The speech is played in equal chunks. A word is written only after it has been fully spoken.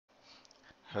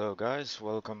Hello guys,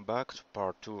 welcome back to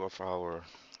part 2 of our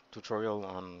tutorial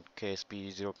on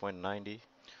KSP 0.90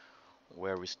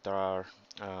 where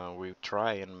we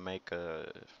try and make a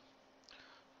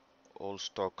old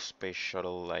stock space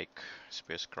shuttle like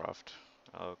spacecraft.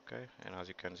 Okay, and as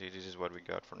you can see this is what we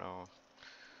got for now.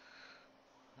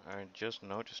 I just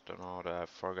noticed now that I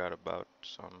forgot about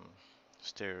some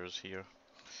stairs here.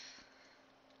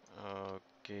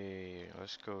 Okay,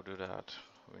 let's go do that.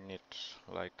 We need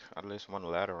like at least one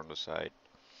ladder on the side.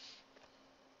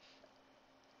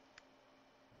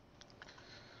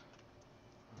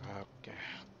 Okay.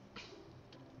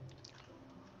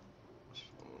 So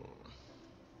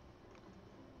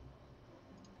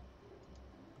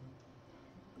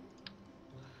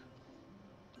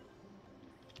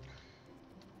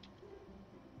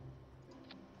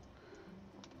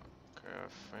okay,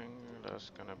 I think that's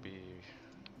gonna be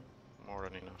more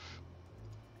than enough.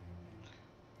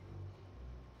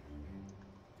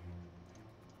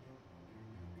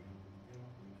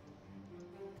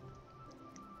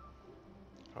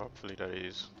 Hopefully that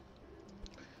is.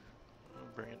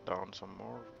 Bring it down some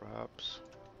more, perhaps.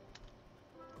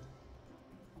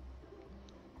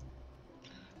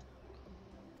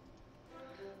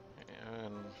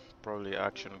 And probably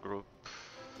action group,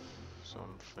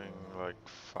 something like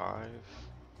 5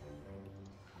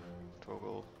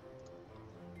 toggle.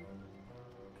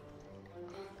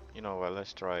 You know what,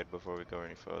 let's try it before we go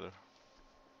any further.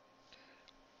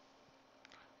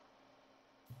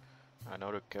 I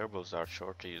know the cables are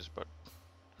shorties, but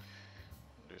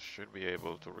this should be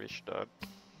able to reach that.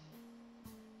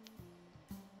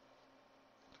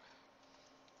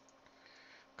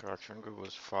 Action group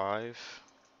was 5.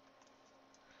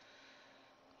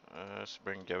 Let's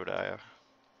bring Jebediah.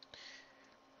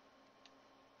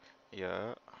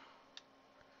 Yeah,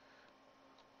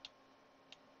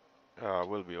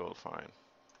 we'll be all fine.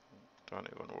 Don't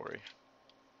even worry.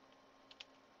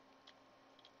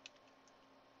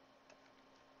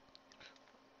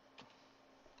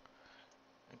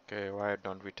 Okay, why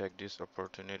don't we take this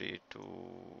opportunity to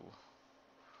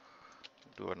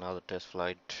do another test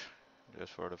flight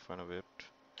just for the fun of it.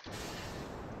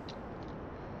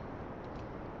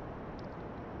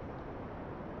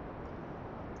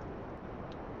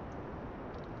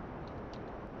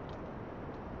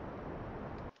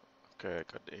 Okay, I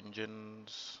got the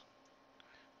engines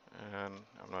and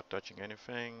I'm not touching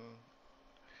anything.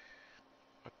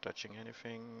 Not touching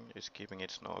anything, it's keeping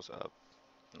its nose up.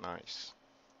 Nice.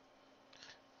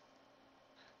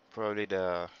 Probably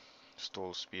the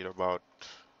stall speed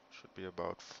should be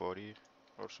about 40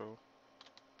 or so,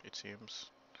 it seems.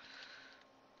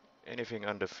 Anything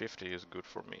under 50 is good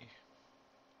for me.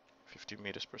 50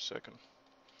 meters per second.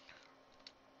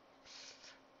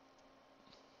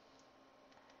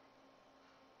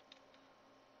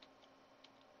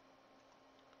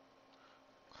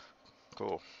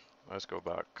 Cool. Let's go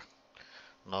back.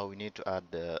 Now we need to add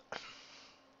the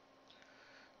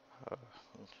uh,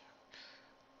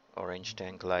 orange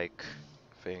tank-like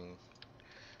thing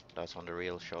that's on the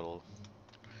real shuttle.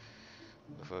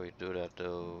 Before we do that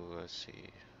though, let's see.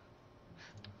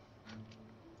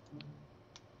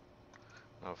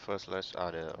 Now first let's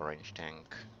add a orange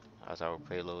tank as our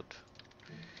payload.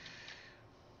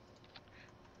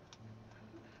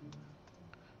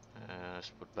 Let's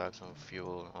put back some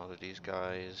fuel on all of these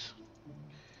guys.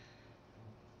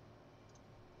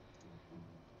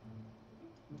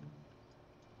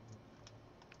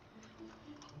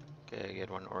 Okay,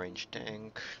 get one orange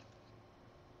tank.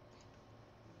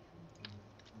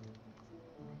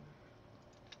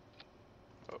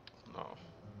 Oh, no.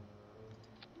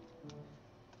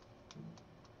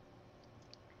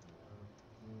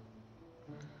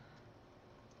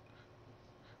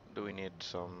 Do we need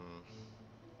some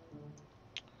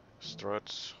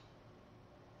struts?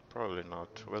 Probably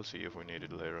not. We'll see if we need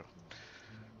it later.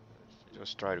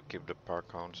 Just try to keep the part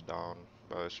counts down,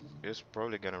 but it's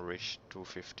probably gonna reach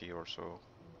 250 or so.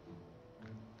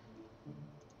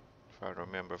 If I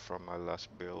remember from my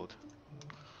last build.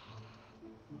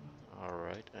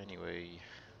 Alright, anyway.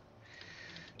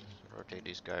 Rotate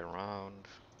this guy around.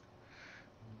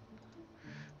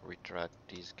 Retract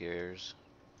these gears.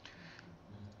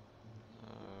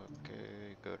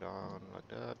 Okay, go down like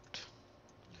that.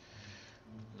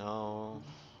 Now,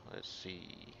 let's see.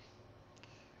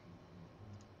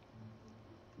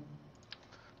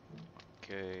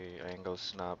 Okay, angle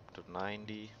snap to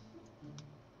 90.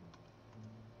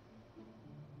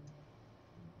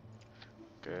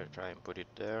 Okay, try and put it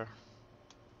there.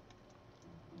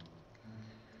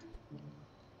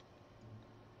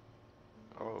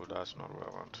 Oh, that's not what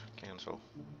I want. Cancel.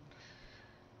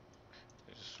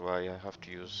 This is why I have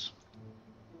to use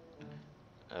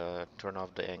turn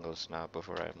off the angles now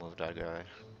before I move that guy.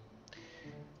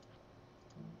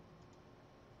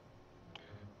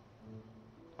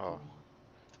 Oh,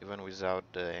 even without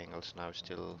the angles now it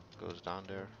still goes down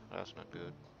there. That's not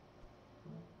good.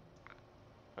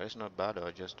 It's not bad though,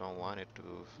 I just don't want it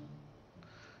to,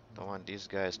 don't want these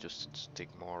guys to stick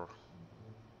more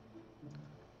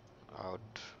out.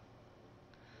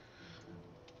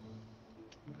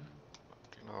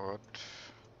 You know what?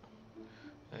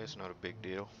 It's not a big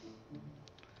deal.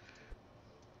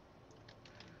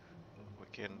 What we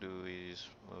can do is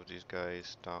move these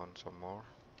guys down some more.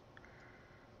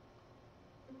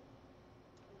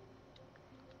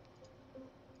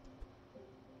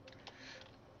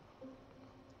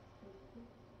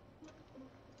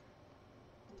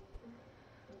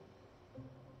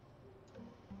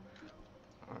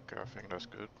 Okay, I think that's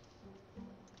good.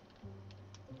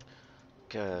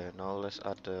 Okay, now let's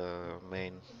add the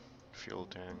main fuel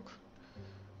tank.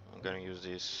 I'm gonna use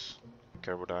this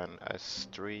Carbodine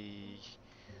S3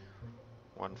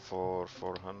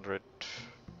 14400.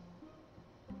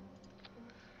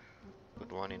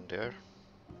 Put one in there.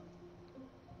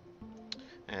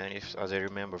 And if, as I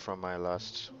remember from my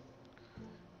last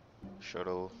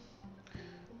shuttle,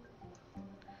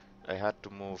 I had to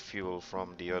move fuel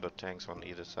from the other tanks on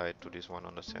either side to this one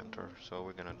on the center. So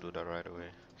we're gonna do that right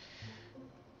away.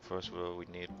 First, we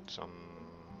need some.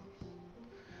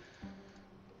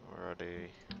 Where are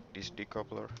they? This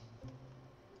decoupler.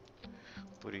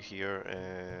 Put it here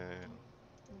and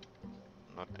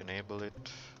not enable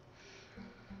it.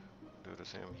 Do the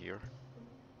same here.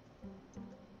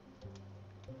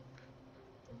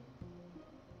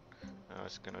 Now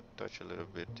it's gonna touch a little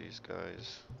bit these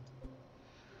guys.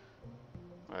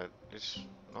 It's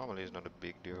normally it's not a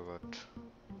big deal, but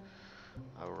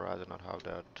I would rather not have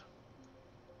that.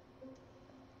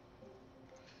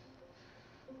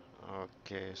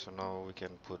 Okay, so now we can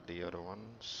put the other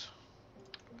ones.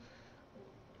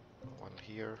 One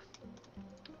here,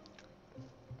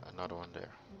 another one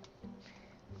there.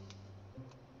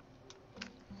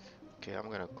 Okay, I'm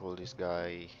gonna call this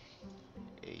guy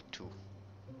A2,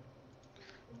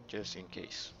 just in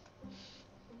case.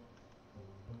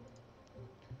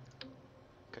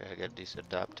 Okay, I get this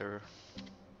adapter,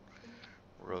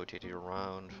 rotate it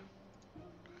around,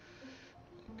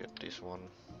 get this one.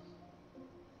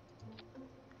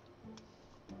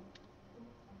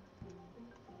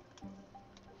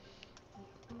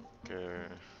 Okay,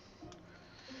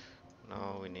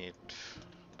 now we need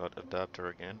that adapter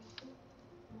again.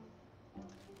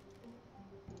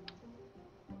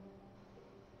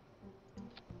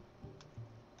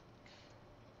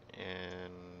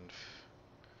 And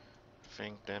I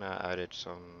think then I added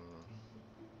some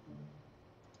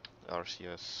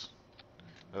RCS.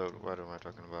 Oh, what am I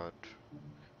talking about?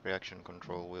 Reaction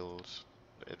control wheels,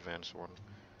 the advanced one.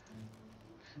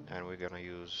 And we're gonna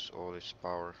use all this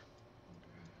power.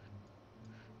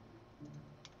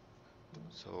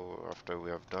 So after we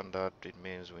have done that, it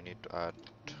means we need to add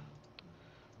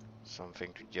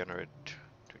something to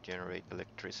generate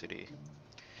electricity.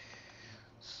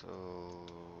 So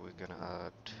we're gonna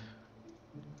add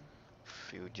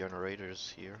few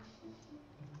generators here.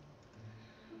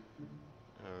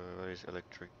 What is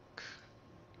electric?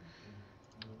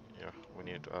 Yeah, we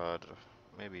need to add,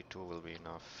 maybe two will be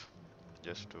enough.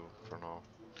 Just two for now.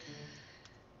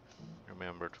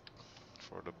 Remember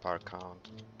for the part count.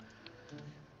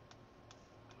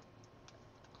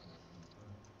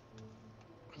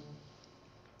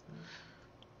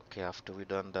 Okay, after we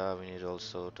done that, we need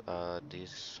also to add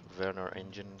these Werner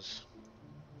engines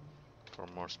for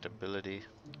more stability.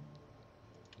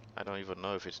 I don't even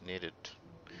know if it's needed,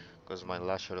 because my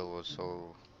last shuttle was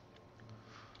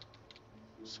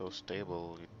so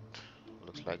stable, it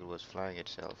looks like it was flying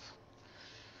itself.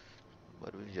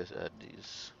 But we'll just add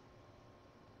these.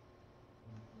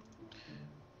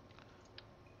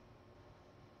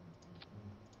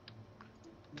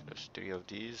 There's three of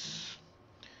these.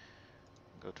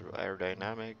 Go to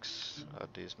aerodynamics, add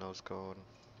this nose cone,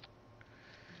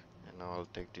 and now I'll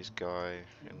take this guy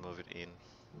and move it in.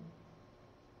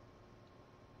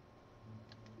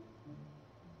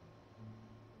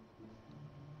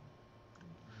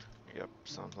 Yep,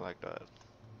 something like that.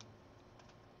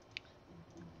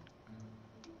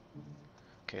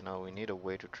 Okay, now we need a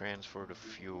way to transfer the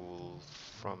fuel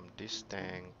from this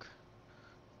tank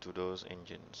to those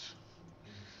engines.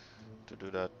 To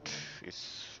do that, it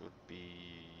should be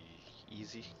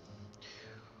easy.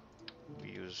 We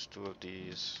use two of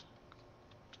these,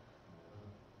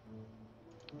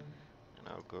 and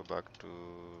I'll go back to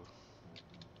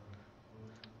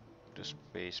the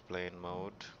space plane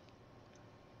mode.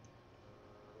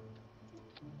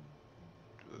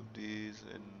 these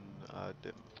and add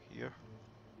them here.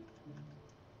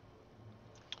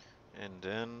 And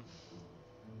then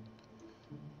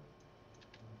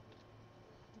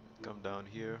come down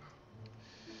here,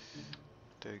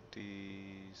 take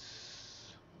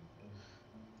these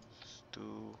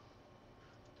two,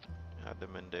 add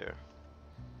them in there.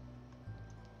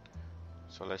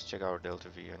 So let's check our delta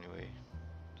V anyway.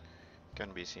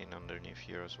 Can be seen underneath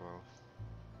here as well.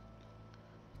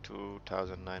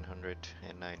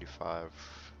 2,995.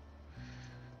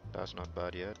 That's not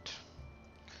bad yet.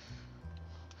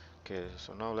 Okay,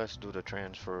 so now let's do the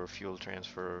transfer, fuel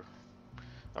transfer.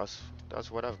 That's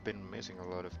what I've been missing a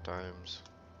lot of times.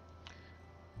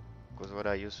 Because what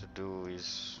I used to do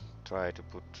is try to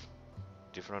put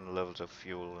different levels of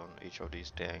fuel on each of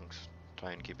these tanks,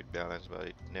 try and keep it balanced, but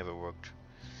it never worked.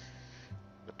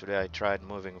 But today I tried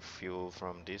moving fuel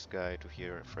from this guy to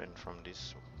here, and from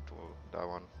this to that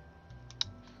one.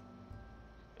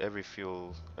 Every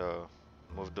fuel,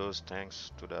 move those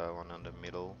tanks to the one on the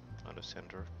middle, on the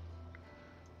center.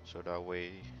 So that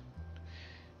way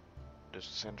the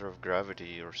center of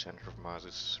gravity or center of mass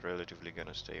is relatively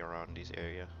gonna stay around this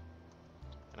area.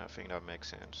 And I think that makes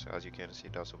sense. As you can see,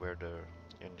 that's where the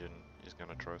engine is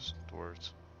gonna thrust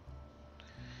towards.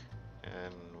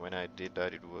 And when I did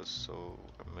that, it was so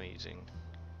amazingly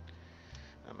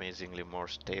more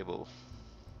stable.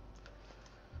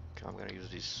 Okay, I'm gonna use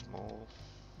these small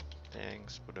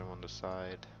tanks, put them on the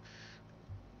side.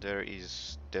 There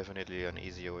is definitely an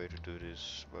easier way to do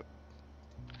this, but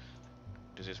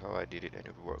this is how I did it and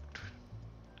it worked.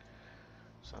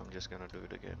 So I'm just gonna do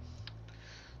it again.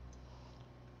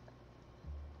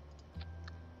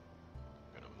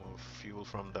 Gonna move fuel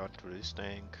from that to this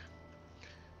tank,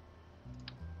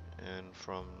 and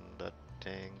from that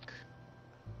tank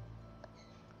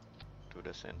to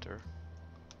the center.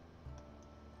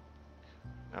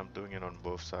 I'm doing it on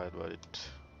both sides, but it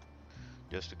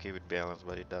just to keep it balanced,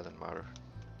 but it doesn't matter.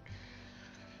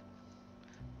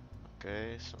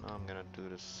 Okay, so now I'm gonna do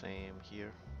the same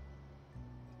here,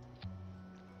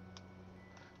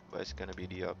 but it's gonna be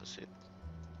the opposite.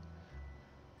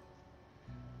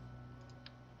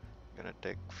 Gonna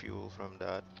take fuel from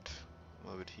that,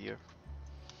 move it here,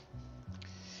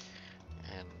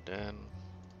 and then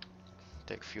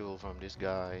take fuel from this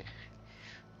guy,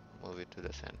 move it to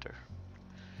the center.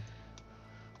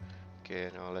 Okay,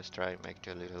 now let's try and make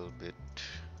it a little bit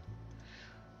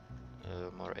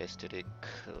more aesthetic.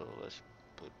 Let's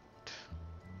put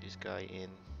this guy in,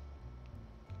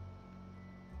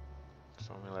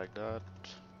 something like that.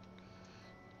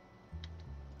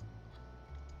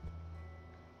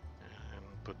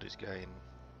 And put this guy in,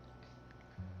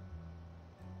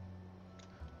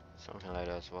 something like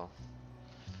that as well.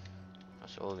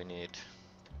 That's all we need.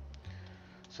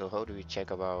 So how do we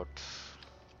check about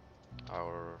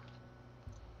our,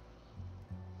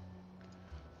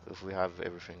 if we have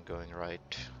everything going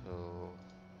right? So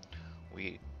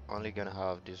we only gonna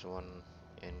have this one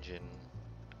engine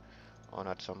on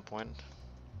at some point.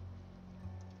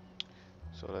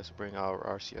 So let's bring our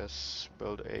RCS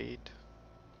build aid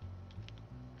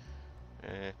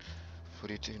and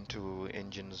put it into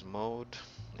engines mode.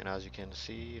 And as you can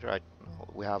see right now,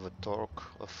 we have a torque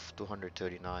of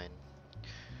 239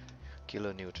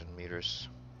 kilonewton meters.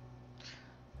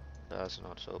 That's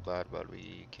not so bad, but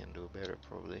we can do better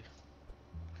probably.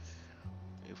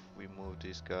 If we move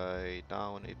this guy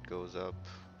down, it goes up.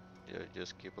 Yeah,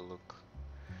 just keep a look.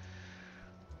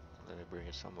 Let me bring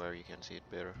it somewhere you can see it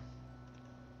better.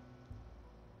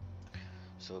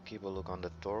 So keep a look on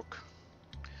the torque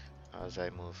as I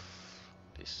move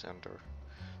this center.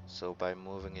 So by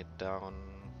moving it down,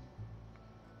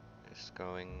 it's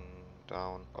going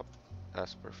down, up.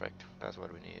 That's perfect. That's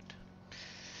what we need.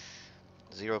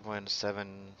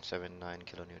 0.779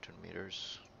 kilonewton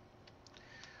meters.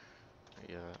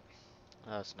 Yeah,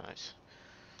 that's nice.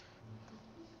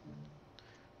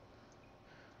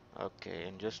 Okay,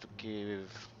 and just to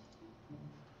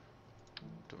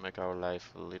make our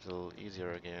life a little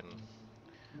easier again,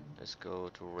 let's go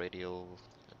to radial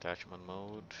attachment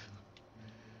mode.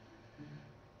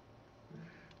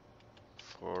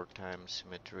 4 times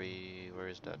symmetry. Where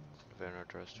is that Werner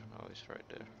thruster? Oh, it's right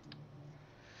there.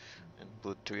 And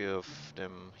put 3 of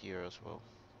them here as well.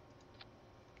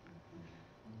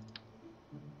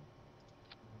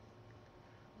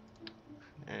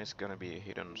 And it's gonna be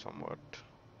hidden somewhat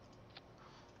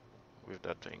with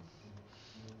that thing.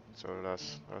 So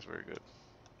that's very good.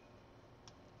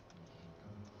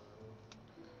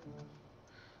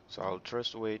 So our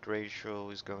thrust weight ratio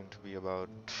is going to be about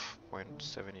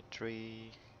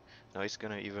 0.73. Now it's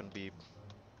gonna even be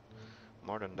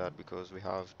more than that because we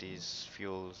have these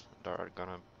fuels that are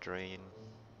gonna drain.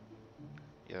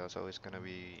 Yeah, so it's gonna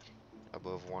be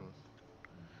above 1.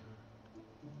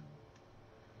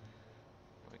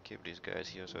 We keep these guys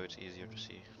here so it's easier to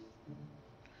see.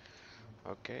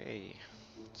 Okay,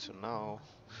 so now,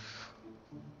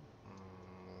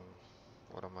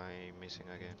 what am I missing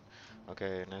again?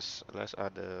 Okay, let's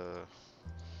add the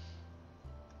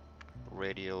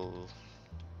radial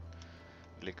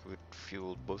liquid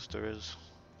fuel boosters.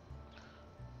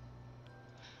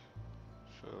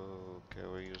 So, okay,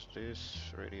 we use this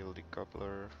radial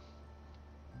decoupler.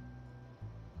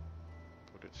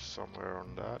 Put it somewhere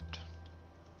on that.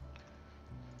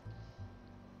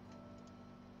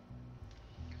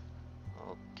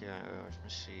 Okay, let me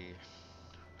see.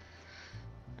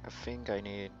 I think I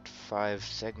need 5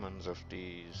 segments of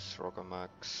these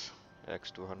Rocamax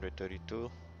X232.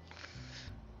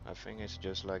 I think it's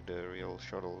just like the real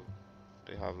shuttle.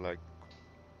 They have like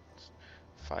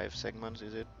 5 segments,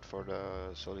 is it, for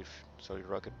the solid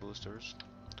rocket boosters?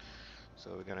 So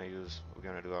we're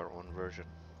gonna do our own version.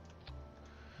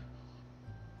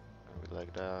 And we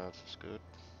like that. It's good.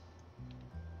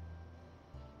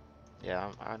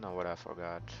 Yeah, I know what I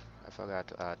forgot. I forgot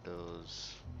to add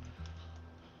those.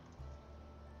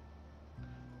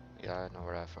 Yeah, I know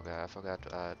what I forgot. I forgot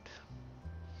to add.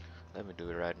 Let me do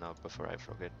it right now before I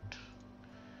forget.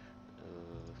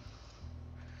 Uh,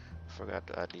 Forgot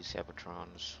to add these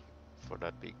Cybertrons for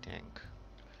that big tank.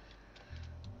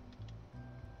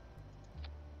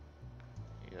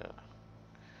 Yeah,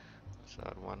 let's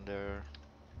add one there.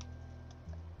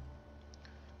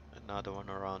 Another one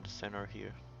around the center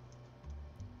here.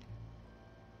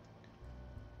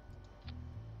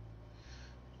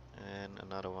 And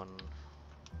another one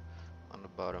on the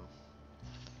bottom.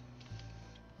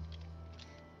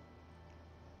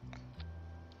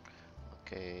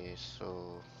 Okay,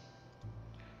 so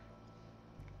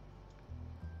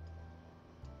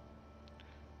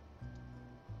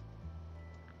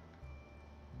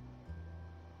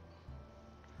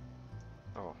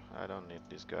oh, I don't need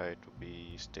this guy to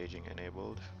be staging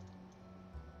enabled.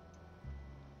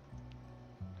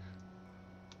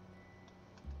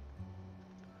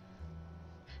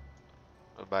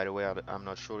 By the way, I'm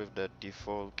not sure if the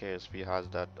default KSP has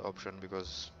that option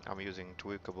because I'm using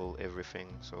tweakable everything,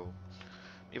 so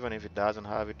even if it doesn't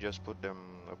have it, just put them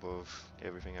above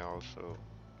everything else, so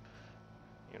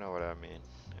you know what I mean.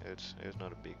 It's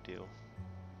not a big deal.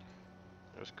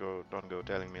 Just don't go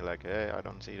telling me like, hey, I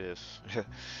don't see this,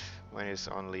 when it's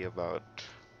only about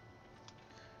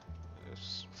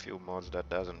a few mods that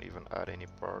doesn't even add any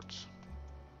parts,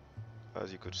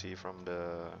 as you could see from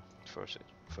the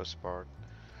first part.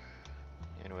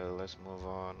 Anyway, let's move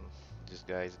on. This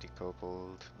guy is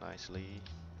decoupled nicely,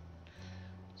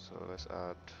 so let's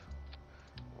add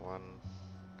 1,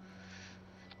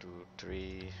 2,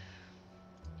 3,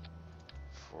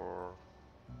 4,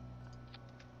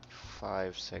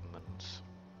 5 segments.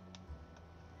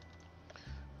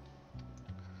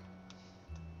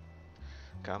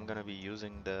 Okay, I'm gonna be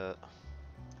using the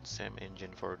same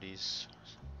engine for these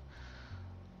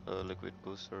liquid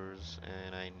boosters,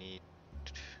 and I need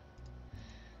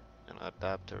an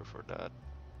adapter for that.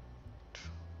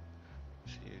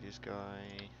 See this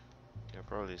guy. Yeah,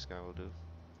 probably this guy will do.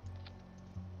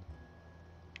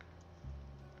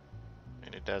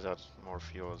 And it does add more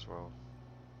fuel as well.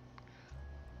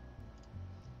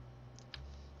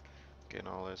 Okay,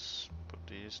 now let's put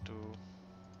these two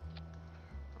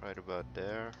right about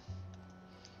there.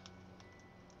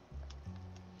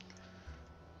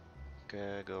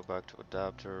 Okay, go back to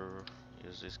adapter,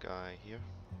 use this guy here.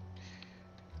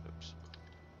 Oops.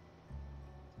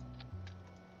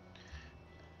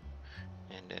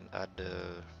 And then add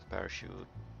the parachute.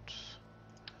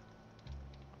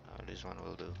 This one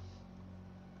will do.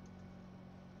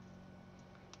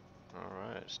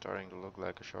 Alright, starting to look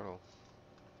like a shuttle.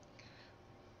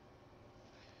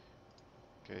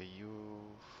 Okay, you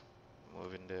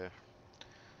move in there.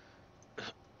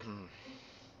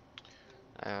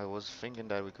 I was thinking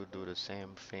that we could do the same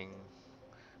thing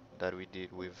that we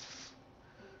did with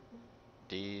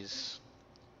these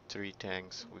 3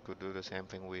 tanks. We could do the same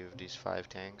thing with these 5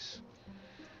 tanks.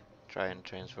 Try and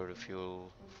transfer the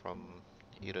fuel from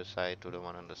either side to the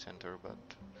one in the center, but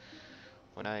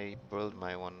when I built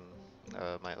my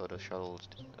other shuttles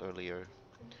earlier,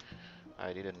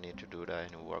 I didn't need to do that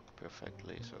and it worked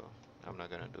perfectly, so I'm not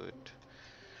gonna do it.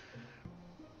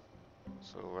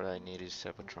 So what I need is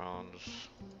Separatrons.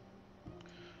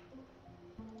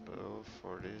 So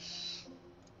for this,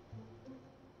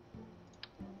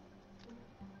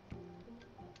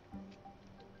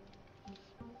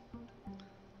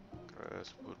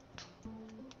 let's put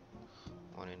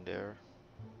one in there.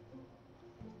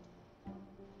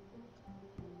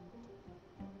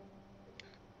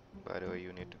 By the way,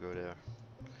 you need to go there.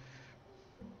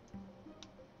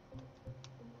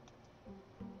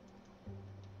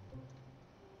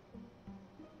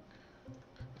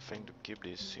 I think to keep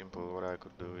this simple, what I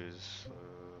could do is,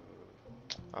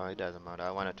 it doesn't matter. I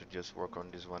wanted to just work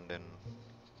on this one, then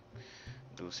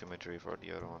do symmetry for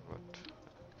the other one,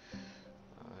 but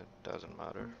it doesn't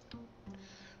matter.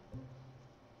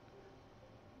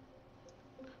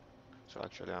 So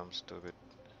actually, I'm stupid.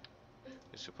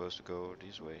 It's supposed to go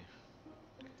this way.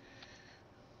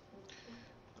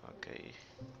 Okay.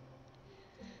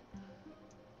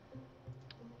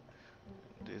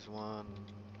 This one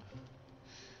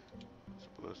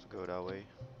supposed to go that way.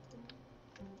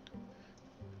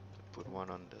 Put one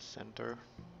on the center.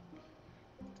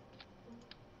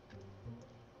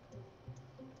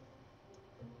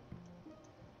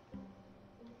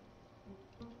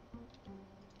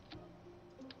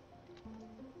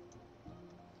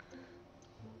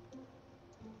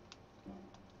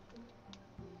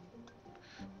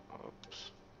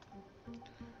 Oops.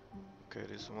 Okay,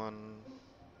 this one,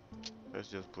 let's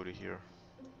just put it here.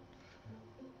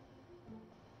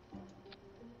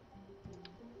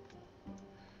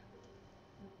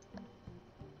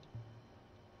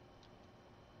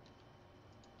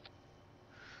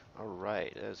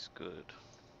 Alright, that's good.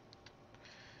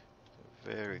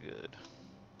 Very good.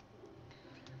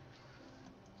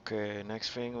 Okay,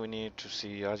 next thing we need to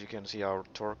see, as you can see, our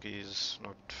torque is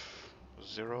not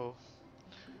 0.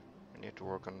 We need to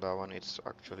work on that one. It's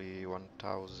actually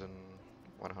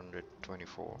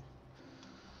 1124.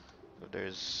 So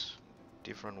there's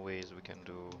different ways we can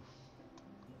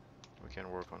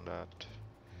work on that.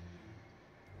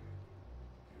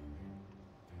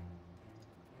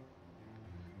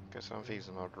 Okay, something's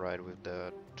not right with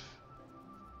that.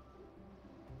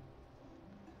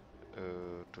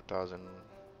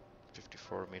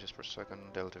 2054 meters per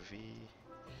second delta V.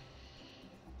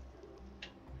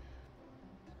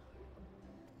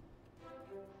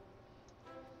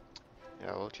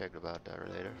 Yeah, we'll check about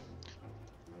that later.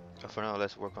 So for now,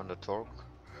 let's work on the torque.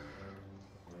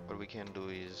 What we can do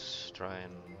is try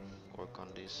and work on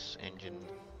this engine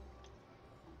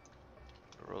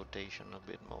rotation a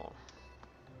bit more.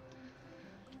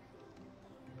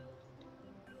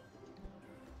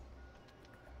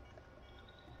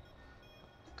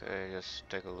 Okay, just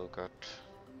take a look at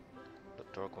the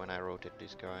torque when I rotate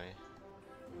this guy.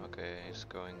 Okay, it's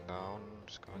going down,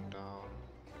 it's going down.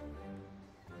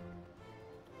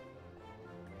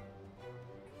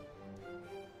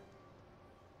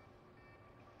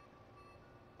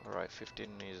 Alright,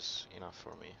 15 is enough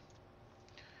for me.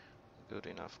 Good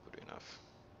enough, good enough.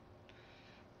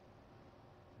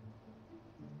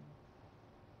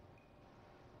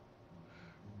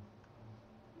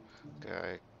 Okay,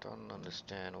 I don't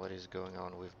understand what is going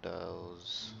on with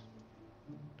those.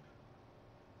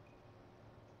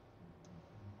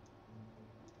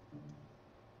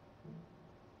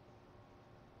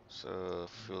 So,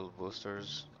 fuel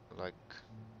boosters, like,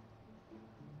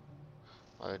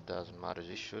 well, it doesn't matter.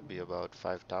 This should be about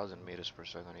 5,000 meters per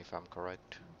second if I'm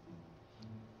correct.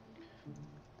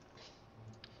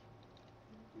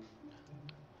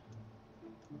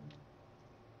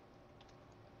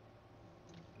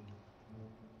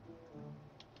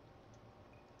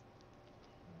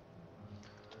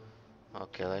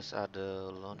 Okay, let's add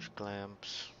the launch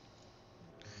clamps.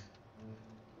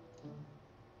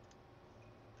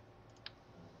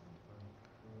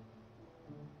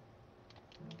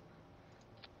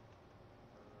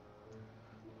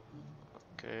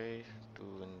 Okay,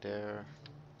 two in there.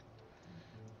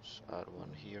 Let's add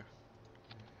one here.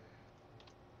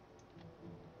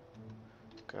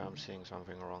 Okay, I'm seeing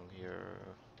something wrong here.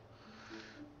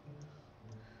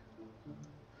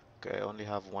 Okay, I only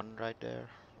have one right there.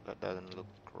 That doesn't look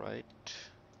right.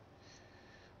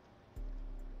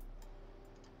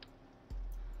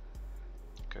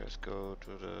 Okay, let's go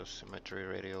to the symmetry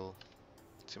radial,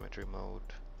 symmetry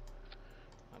mode.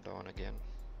 And that one again.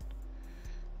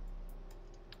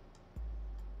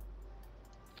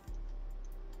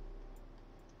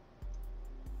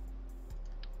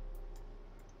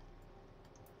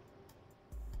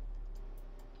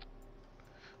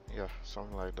 Yeah,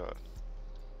 something like that.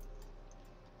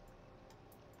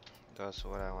 That's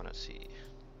what I want to see.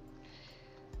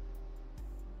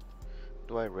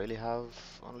 Do I really have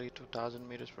only 2000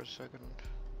 meters per second?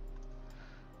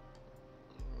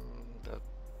 That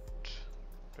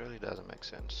really doesn't make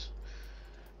sense.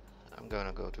 I'm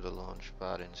gonna go to the launch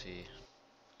pad and see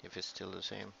if it's still the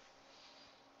same.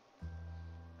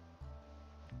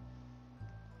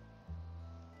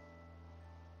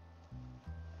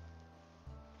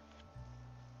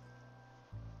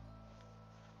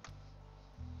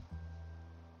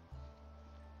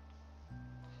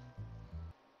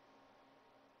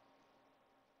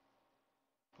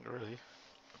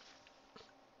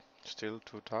 Still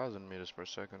 2000 meters per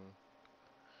second.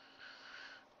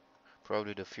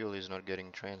 Probably the fuel is not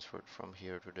getting transferred from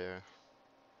here to there.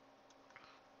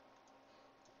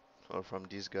 Or from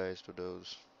these guys to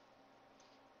those.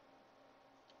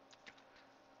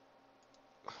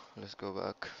 Let's go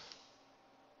back.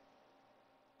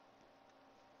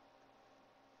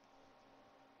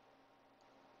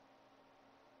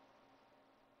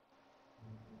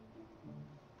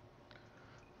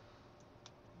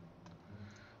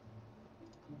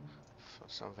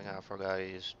 Something I forgot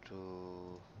is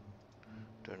to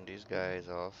turn these guys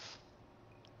off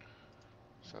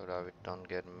so that we don't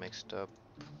get mixed up.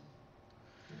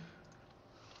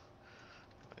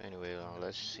 Anyway,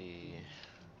 let's see.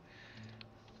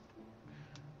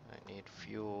 I need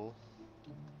fuel.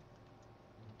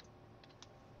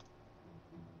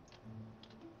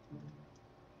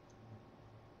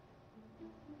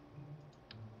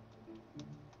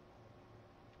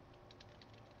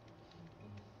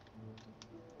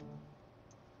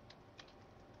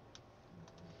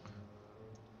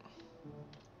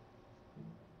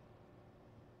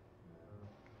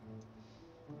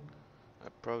 I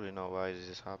probably know why this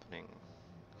is happening.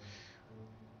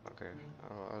 Okay,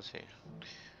 I'll see.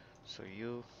 So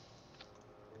you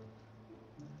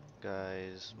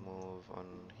guys move on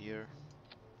here,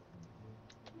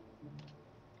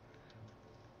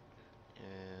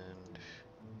 and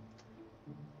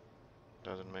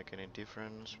doesn't make any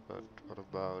difference, but what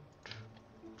about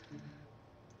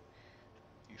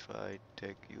if I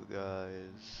take you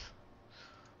guys,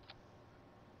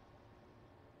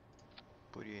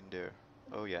 put you in there?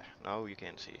 Oh yeah, now you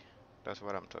can see. That's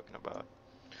what I'm talking about.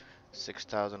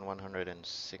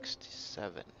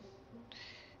 6167.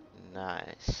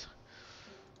 Nice.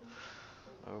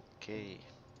 Okay.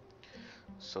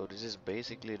 So this is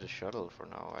basically the shuttle for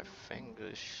now. I think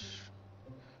this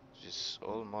is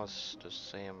almost the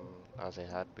same as I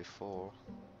had before.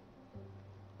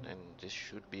 And this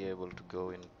should be able to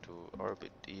go into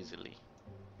orbit easily.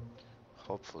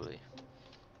 Hopefully.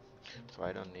 So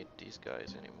I don't need these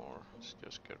guys anymore. Let's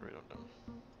just get rid of them.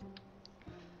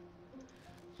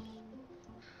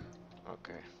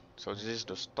 Okay. So this is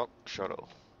the stock shuttle.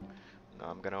 Now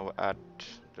I'm gonna add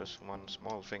just one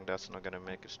small thing that's not gonna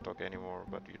make it stock anymore,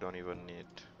 but you don't even need.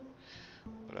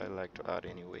 But I like to add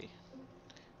anyway.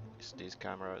 It's these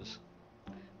cameras.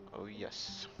 Oh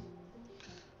yes.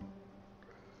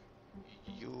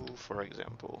 You, for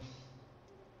example.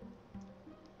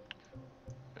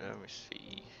 Let me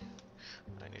see.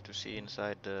 I need to see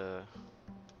inside the.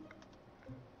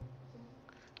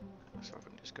 Let's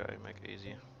open this guy, make it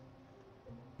easy.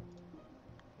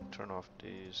 Turn off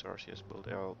this RCS build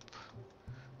help.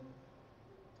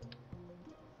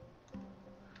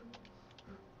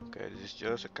 Okay, this is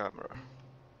just a camera.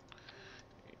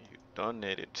 You don't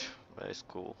need it, but it's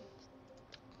cool.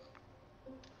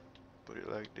 Put it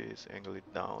like this, angle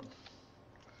it down.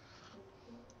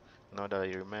 Now that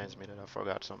it reminds me that I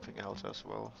forgot something else as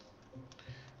well.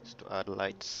 Is to add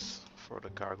lights for the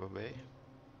cargo bay.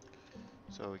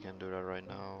 So we can do that right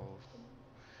now.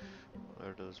 What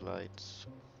are those lights?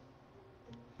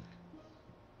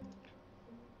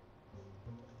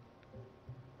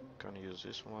 Can use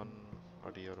this one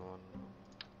or the other one.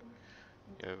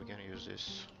 Yeah, we can use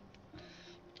this.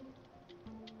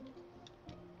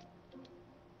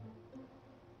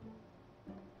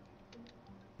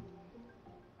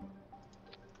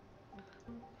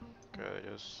 Okay,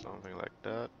 just something like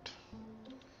that.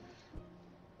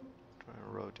 Try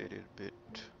and rotate it a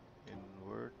bit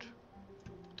inward.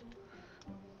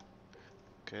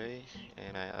 Okay,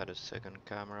 and I add a second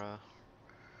camera.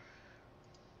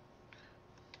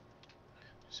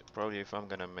 So probably if I'm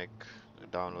gonna make a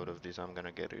download of this, I'm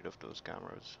gonna get rid of those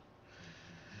cameras.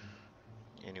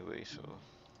 Anyway, so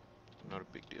not a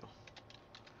big deal.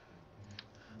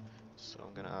 So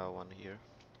I'm gonna add one here.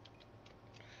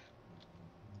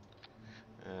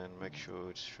 And make sure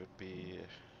it should be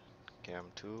cam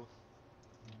 2.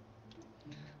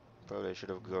 Probably I should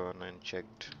have gone and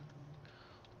checked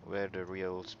where the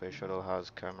real space shuttle has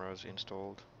cameras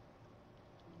installed.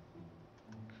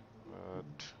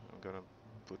 But I'm gonna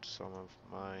put some of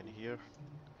mine here.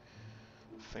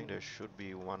 I think there should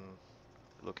be one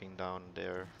looking down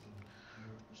there.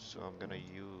 So I'm gonna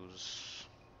use.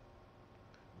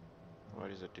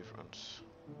 What is the difference?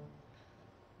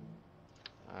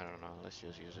 I don't know. Let's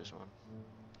just use this one.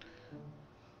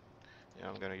 Yeah,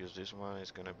 I'm gonna use this one.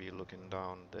 It's gonna be looking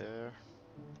down there.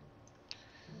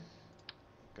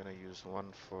 Gonna use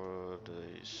one for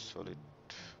the solid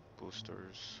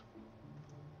boosters.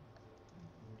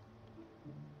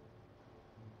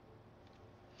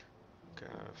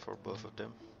 Okay, for both of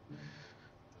them.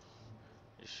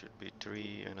 It should be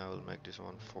 3, and I will make this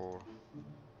one 4.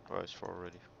 Oh, it's 4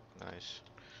 already. Nice.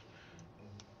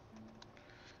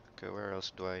 Okay, where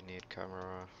else do I need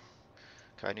camera?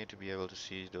 Okay, I need to be able to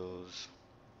see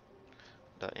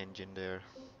that engine there.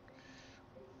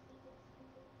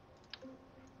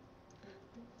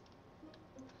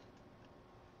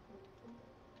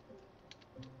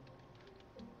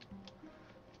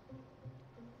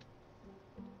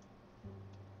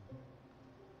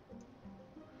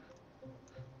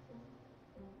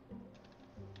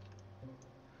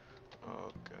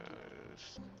 Okay,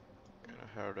 it's kinda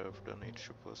harder than it's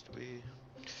supposed to be.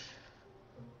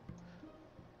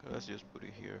 Okay, let's just put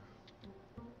it here.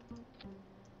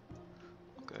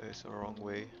 Okay, it's the wrong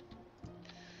way.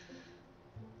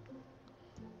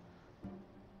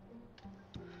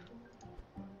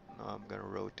 Now I'm gonna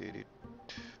rotate it.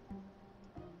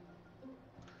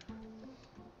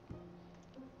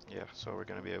 Yeah, so we're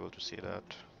gonna be able to see that.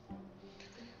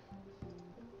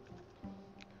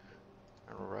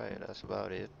 Alright, that's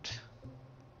about it.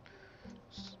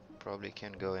 Probably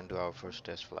can go and do our first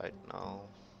test flight now.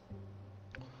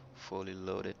 Fully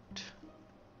loaded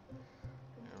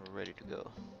and ready to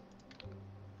go.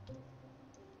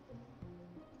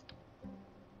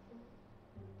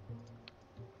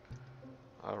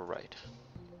 Alright,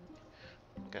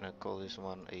 I'm gonna call this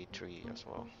one A3 as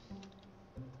well.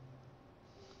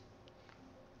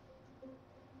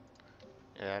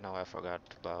 Yeah, I know I forgot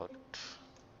about.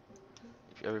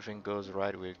 If everything goes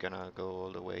right, we're gonna go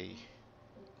all the way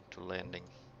to landing.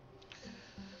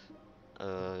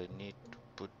 Need to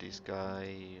put this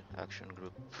guy action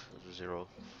group 0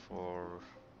 for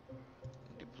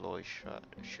deploy shot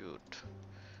shoot.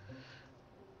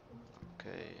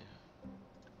 Okay,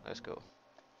 let's go.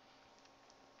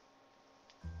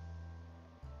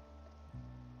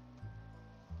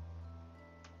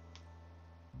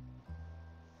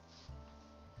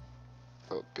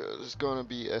 Okay, it's gonna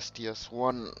be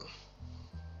STS-1.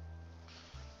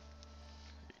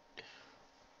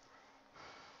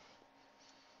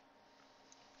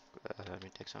 Let me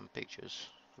take some pictures,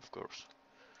 of course.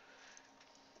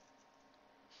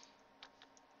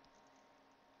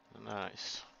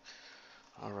 Nice.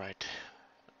 Alright,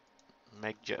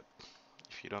 MechJet.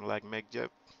 If you don't like MechJet,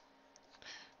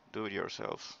 do it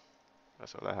yourself.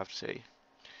 That's all I have to say.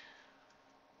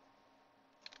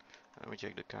 Let me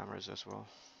check the cameras as well.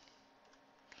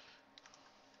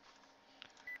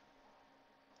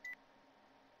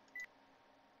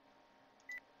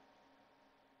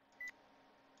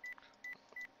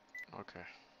 Okay,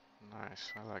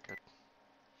 nice. I like it.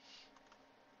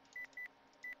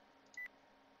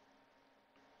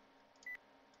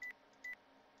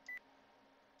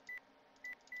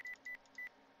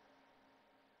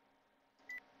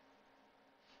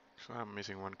 So I'm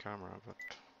missing one camera, but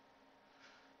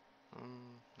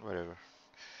whatever.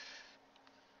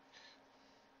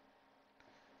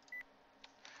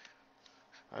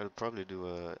 I'll probably do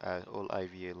a all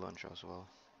IVA launch as well.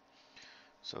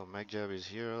 So MacJab is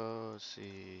here. Let's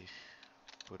see,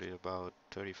 put it about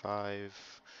 35.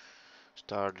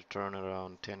 Start the turn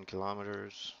around 10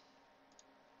 kilometers.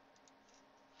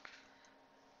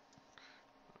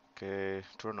 Okay,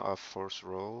 turn off force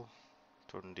roll.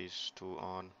 Turn these two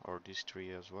on, or these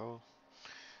three as well.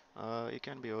 It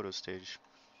can be auto stage.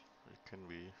 It can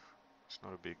be. It's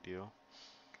not a big deal.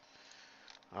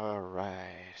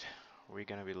 Alright, we're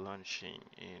gonna be launching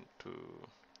into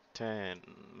 10,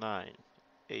 9,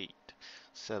 8,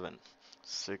 7,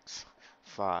 6,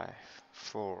 5,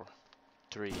 4,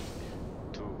 3,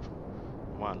 2,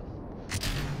 1.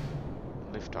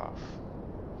 Liftoff.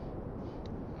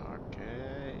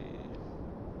 Okay.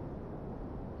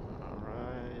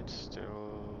 Alright,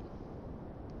 still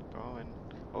going.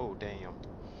 Oh, damn.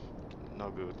 No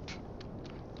good.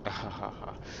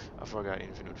 I forgot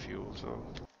infinite fuel, so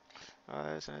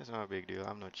it's not a big deal.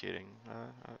 I'm not cheating.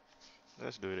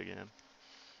 Let's do it again.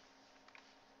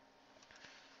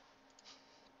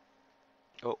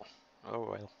 Oh, oh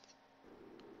well.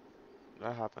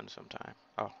 That happens sometime.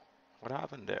 Oh, what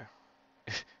happened there?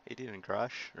 It didn't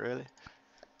crash, really?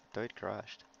 I thought it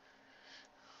crashed.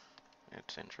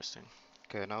 It's interesting.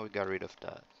 Okay, now we got rid of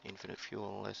that infinite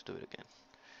fuel. Let's do it again.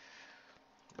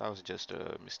 That was just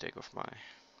a mistake of my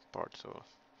part, so.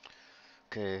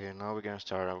 Okay, now we're gonna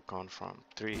start our count from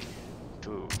 3,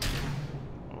 2.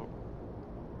 Oh,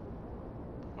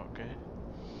 okay.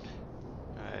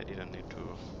 I didn't need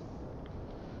to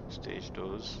stage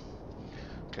those.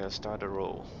 Okay, I'll start a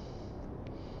roll.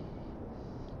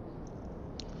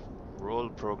 Roll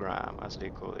program, as they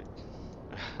call it.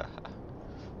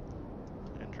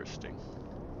 Interesting.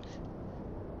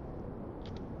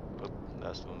 Oh,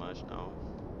 that's too much now.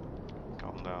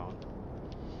 Calm down.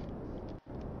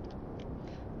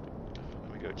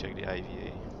 Let me go check the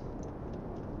IVA.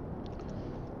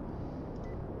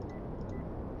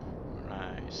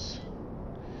 Nice.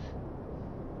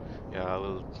 Yeah, I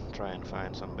will try and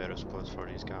find some better spots for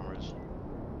these cameras.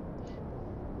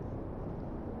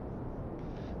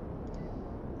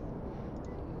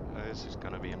 This is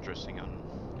gonna be interesting on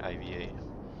IVA.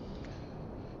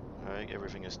 Alright,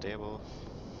 everything is stable.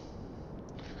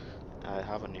 I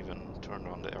haven't even turned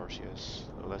on the RCS.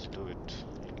 Let's do it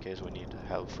in case we need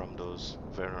help from those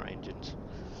Werner engines.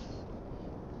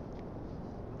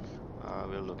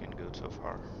 We're looking good so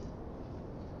far.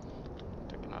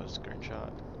 Take another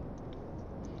screenshot.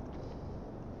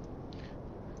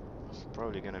 It's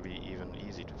probably gonna be even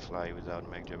easy to fly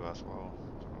without MacJib as well.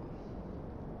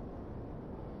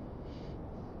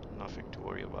 So nothing to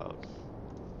worry about.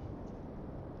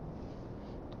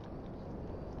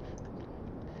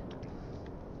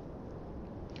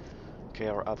 Okay,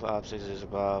 our upper axis is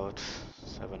about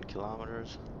 7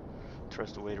 kilometers.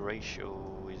 Thrust to weight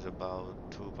ratio is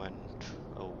about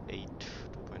 2.08,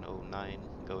 2.09,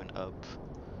 going up.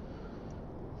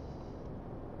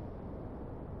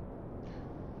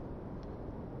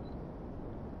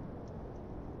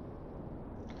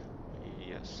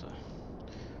 Yes.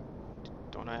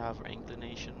 Don't I have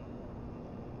inclination?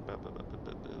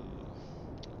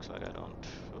 Looks like I don't.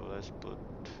 So let's put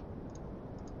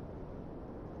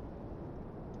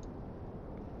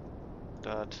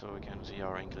that so we can see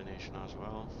our inclination as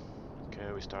well.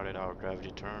 Okay, we started our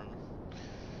gravity turn.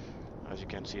 As you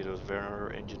can see, those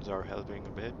Werner engines are helping a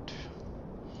bit.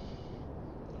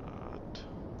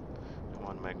 It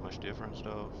won't make much difference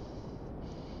though.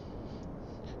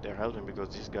 They're helping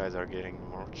because these guys are getting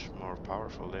much more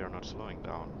powerful. They are not slowing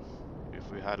down. If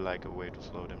we had like a way to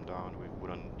slow them down, we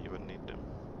wouldn't even need them.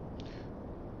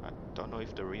 I don't know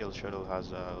if the real shuttle has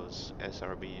those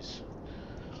SRBs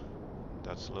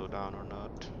that slow down or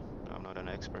not. I'm not an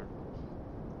expert,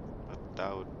 but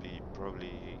that would be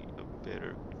probably a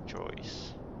better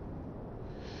choice.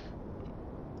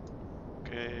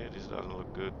 Okay, this doesn't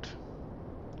look good.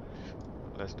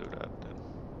 Let's do that then.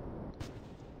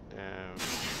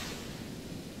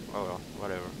 Oh well,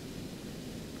 whatever.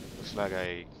 Looks like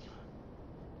I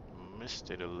missed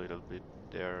it a little bit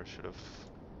there. Should have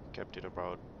kept it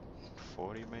about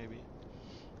 40 maybe.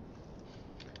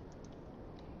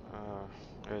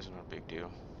 It's not a big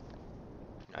deal,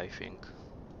 I think.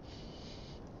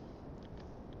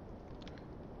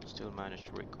 Still managed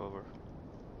to recover.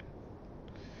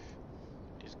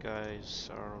 These guys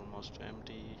are almost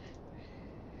empty.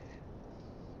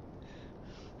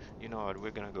 You know what,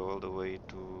 we're gonna go all the way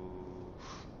to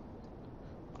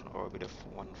an orbit of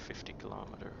 150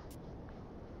 kilometer.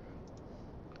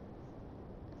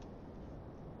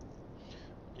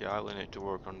 Yeah, I will need to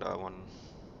work on that one.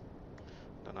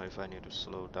 Don't know if I need to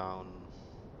slow down.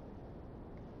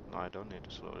 No, I don't need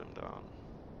to slow them down.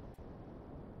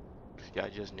 Yeah, I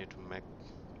just need to make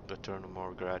the turn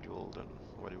more gradual than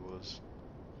what it was.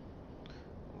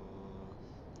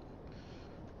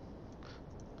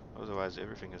 Otherwise,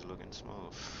 everything is looking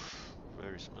smooth.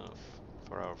 Very smooth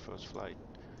for our first flight.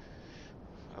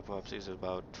 Apoapsis is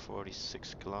about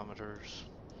 46 kilometers.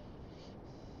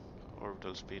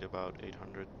 Orbital speed about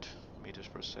 800 meters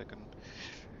per second.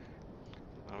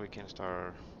 Now we can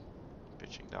start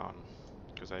pitching down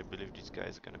because I believe this guy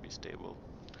is gonna be stable.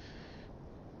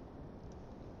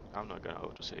 I'm not gonna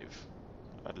autosave,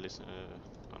 at least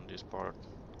on this part,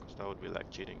 because that would be like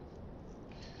cheating.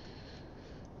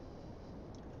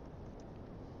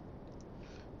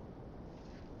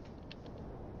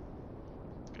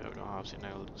 Okay, we don't have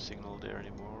signal there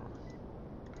anymore.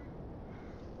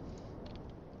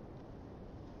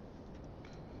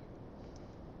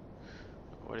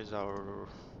 What is our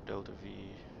delta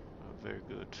V? Very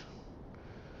good.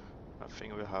 I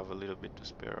think we have a little bit to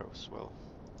spare as well.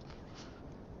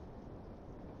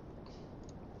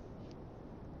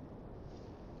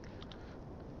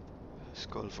 Let's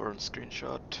call for a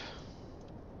screenshot.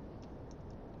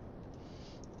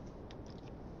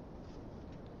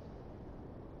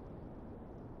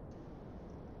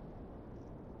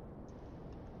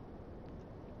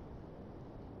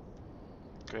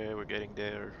 Okay, we're getting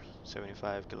there.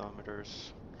 75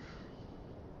 kilometers.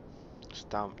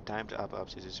 Time to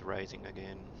apopsis is rising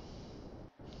again.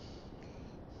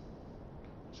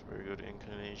 It's very good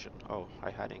inclination. Oh,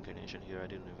 I had inclination here. I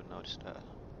didn't even notice that.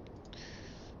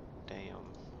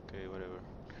 Damn. Okay, whatever.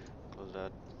 Close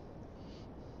that.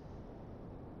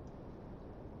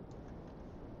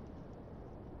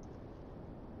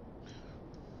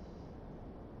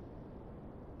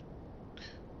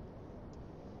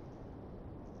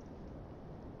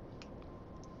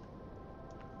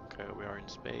 Okay, we are in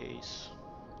space.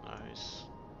 Nice.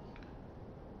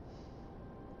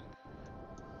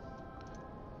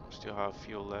 Still have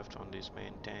fuel left on this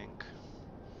main tank.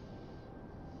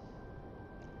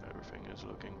 Everything is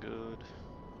looking good.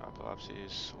 Apoapsis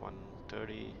is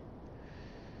 130.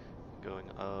 Going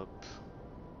up.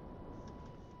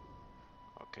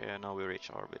 Okay, now we reach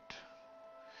orbit.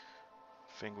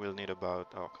 Think we'll need about,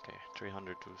 oh, okay,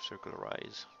 300 to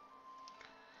circularize.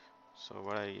 So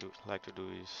what I like to do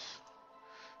is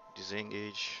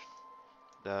disengage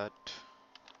that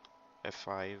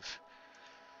F5,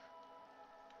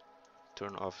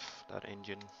 turn off that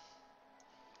engine,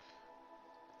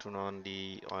 turn on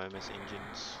the OMS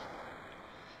engines.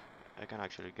 I can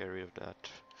actually get rid of that,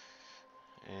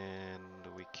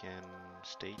 and we can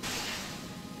stage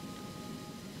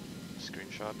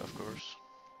screenshot, of course.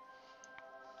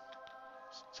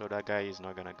 So that guy is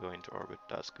not gonna go into orbit.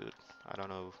 That's good. I don't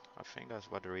know. I think that's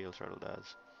what the real shuttle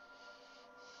does.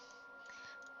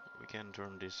 We can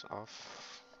turn this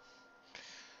off.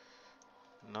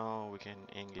 Now we can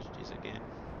engage this again.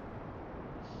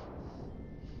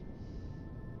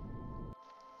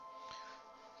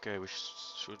 Okay, we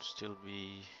should still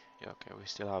be, yeah, okay, we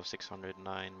still have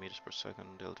 609 meters per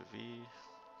second delta V,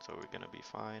 so we're gonna be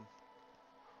fine.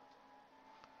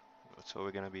 So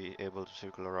we're gonna be able to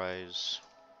circularize.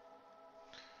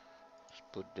 Let's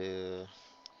put the,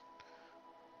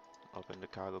 open the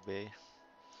cargo bay.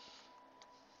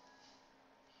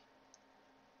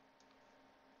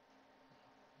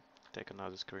 Take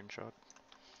another screenshot.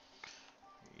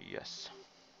 Yes.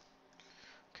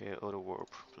 Okay, auto warp,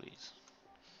 please.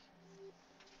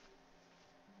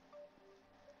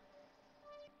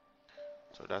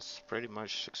 So that's pretty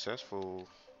much successful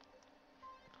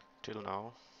till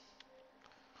now.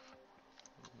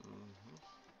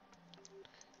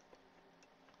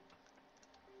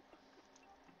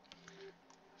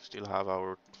 Still have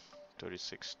our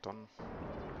 36 ton.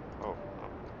 Oh,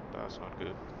 no, that's not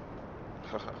good.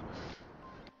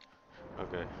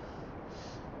 Okay,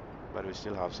 but we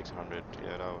still have 600.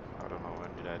 Yeah, that, I don't know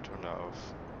when did I turn that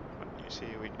off. But you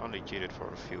see, we only cheated for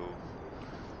a few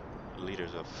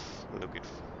liters of liquid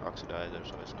oxidizer,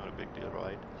 so it's not a big deal,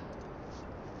 right?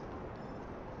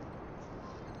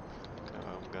 Okay,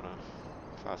 I'm gonna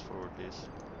fast forward this.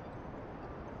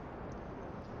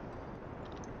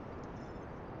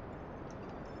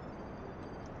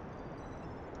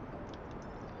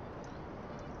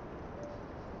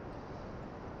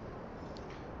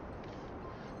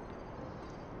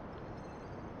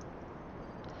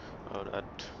 Oh, that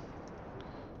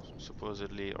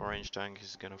supposedly orange tank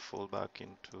is gonna fall back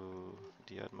into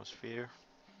the atmosphere.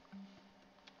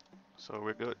 So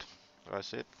we're good.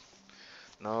 That's it.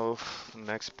 Now,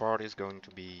 next part is going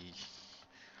to be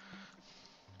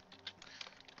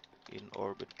in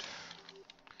orbit.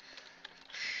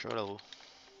 Shuttle.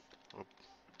 Oh,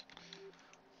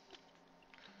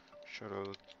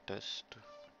 shuttle test.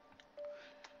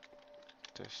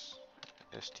 Test.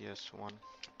 STS-1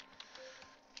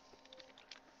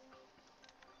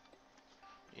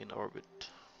 in orbit.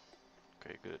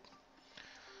 Okay, good.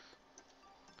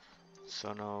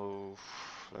 So now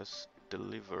let's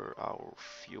deliver our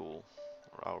fuel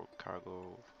or our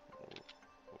cargo, or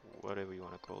whatever you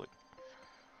want to call it.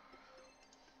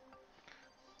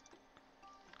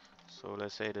 So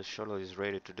let's say the shuttle is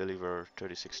ready to deliver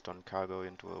 36-ton cargo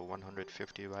into a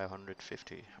 150 by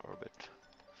 150 orbit.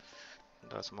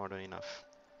 That's more than enough.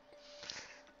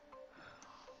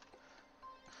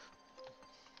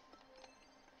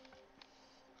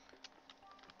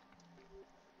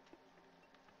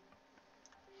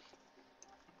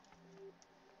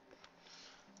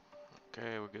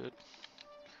 Okay, we're good.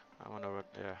 I wonder what,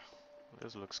 yeah,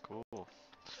 this looks cool.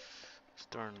 Let's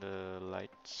turn the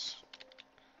lights.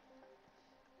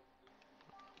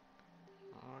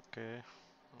 Okay,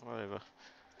 whatever.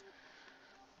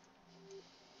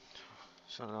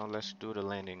 So now let's do the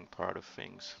landing part of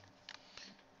things.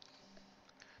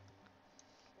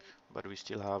 But we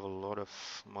still have a lot of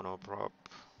monoprop.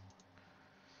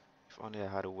 If only I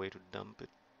had a way to dump it.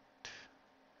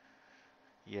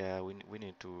 Yeah, we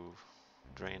need to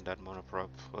drain that monoprop,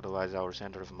 otherwise our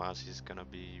center of mass is gonna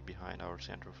be behind our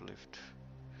center of lift.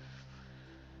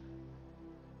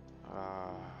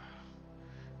 Uh,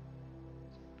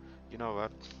 you know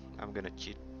what? I'm gonna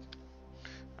cheat.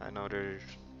 I know there's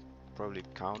probably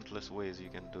countless ways you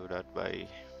can do that by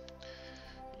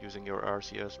using your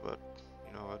RCS, but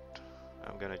you know what?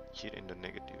 I'm gonna cheat in the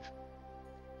negative.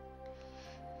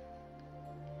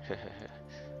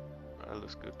 That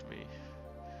looks good to me.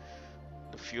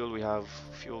 The fuel we have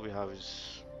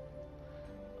is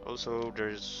also,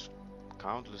 there's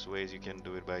countless ways you can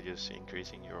do it by just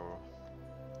increasing your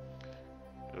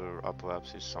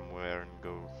apoapsis somewhere and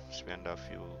go spend a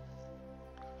fuel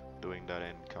doing that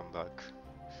and come back.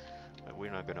 But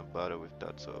we're not gonna bother with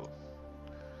that, so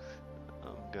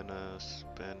I'm gonna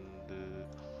spend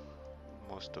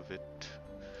most of it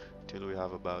till we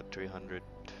have about 300.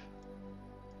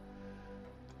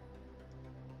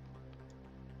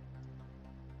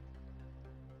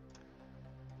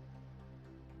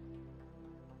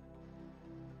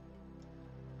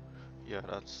 Yeah,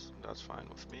 that's fine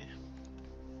with me.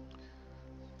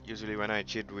 Usually when I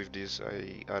cheat with this,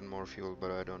 I add more fuel,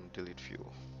 but I don't delete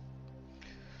fuel.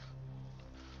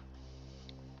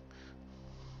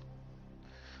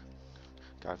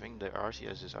 I think the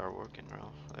RCSs are working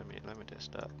now. Let me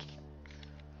test that.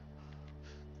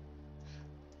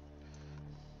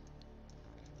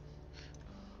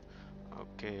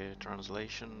 Okay,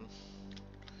 translation.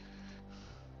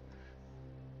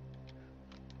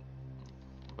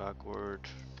 Backward,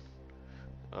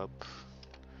 up,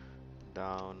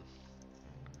 down.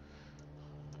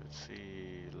 Let's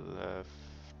see,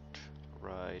 left,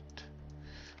 right,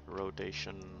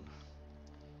 rotation.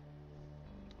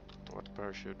 What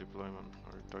parachute deployment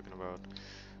are you talking about?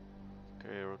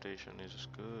 Okay, rotation is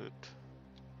good.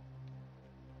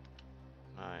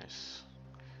 Nice.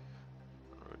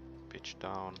 Pitch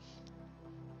down.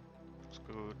 It's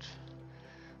good.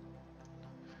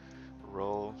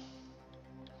 Roll.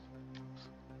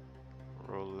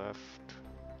 Roll left.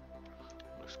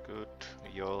 Looks good.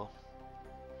 Yaw.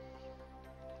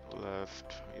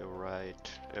 Left. Yaw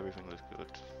right. Everything looks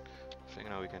good. I think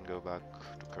now we can go back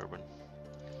to Kerbal.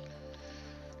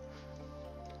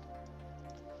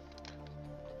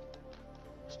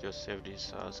 Let's just save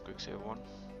this as quick save 1.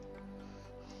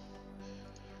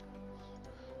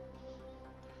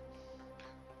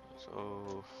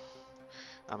 So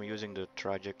I'm using the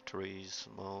trajectories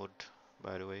mode,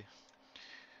 by the way,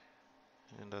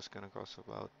 and that's gonna cost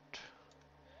about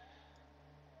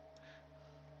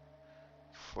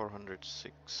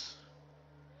 406.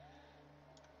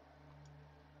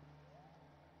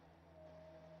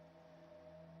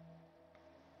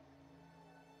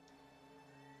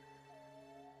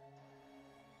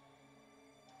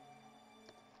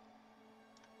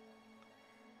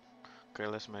 Okay,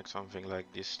 let's make something like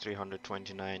this,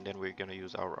 329, then we're gonna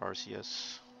use our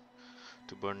RCS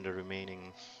to burn the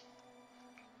remaining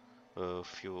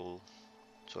fuel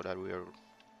so that we are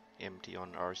empty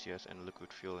on RCS and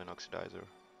liquid fuel and oxidizer,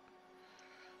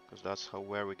 because that's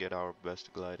where we get our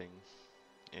best gliding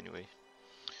anyway.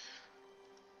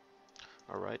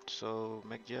 Alright, so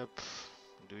MacJeb,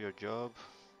 do your job.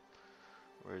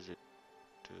 Where is it?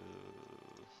 To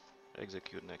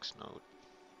execute next node.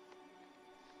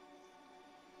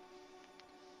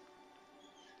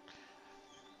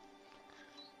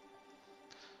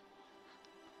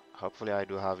 Hopefully I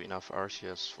do have enough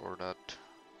RCS for that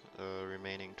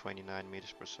remaining 29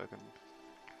 meters per second.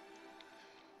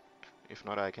 If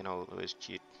not, I can always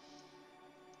cheat,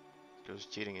 because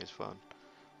cheating is fun.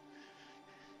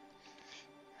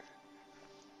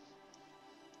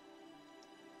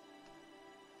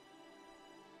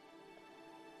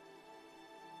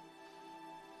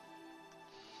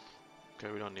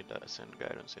 Okay, we don't need that ascent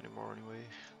guidance anymore anyway.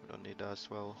 We don't need that as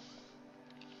well.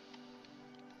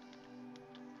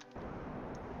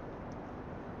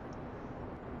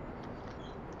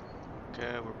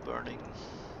 Okay, we're burning.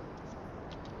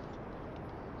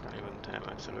 Can't even time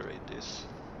accelerate this.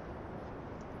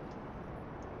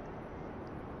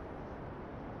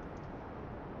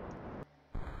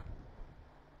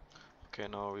 Okay,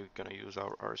 now we're gonna use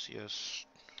our RCS.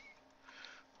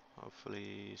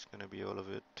 Hopefully it's gonna be all of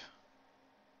it.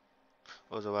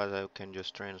 Otherwise I can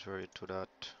just transfer it to that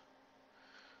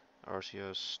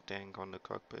RCS tank on the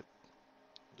cockpit,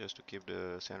 just to keep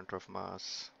the center of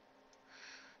mass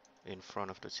in front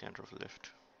of the center of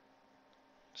lift.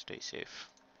 Stay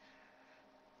safe.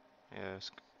 Yeah,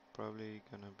 it's probably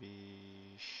gonna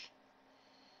be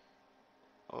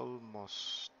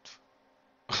almost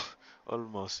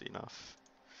almost enough.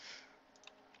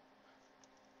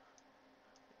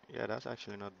 Yeah, that's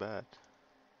actually not bad.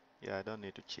 Yeah, I don't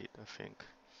need to cheat, I think.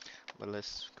 But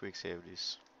let's quick save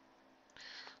this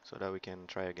so that we can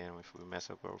try again if we mess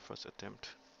up our first attempt.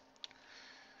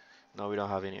 Now we don't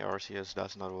have any RCS,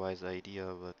 that's not a wise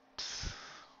idea, but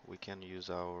we can use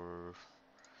our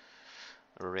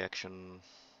reaction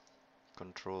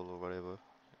control or whatever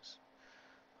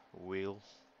wheel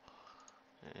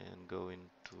and go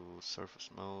into surface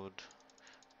mode,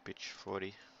 pitch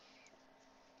 40.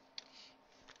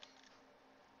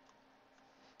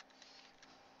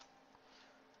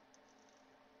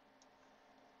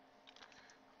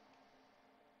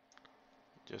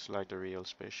 just like the real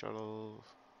Space Shuttle,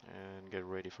 and get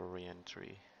ready for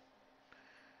re-entry.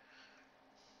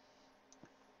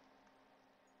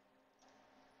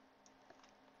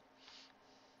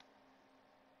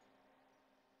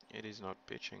 It is not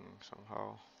pitching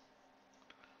somehow.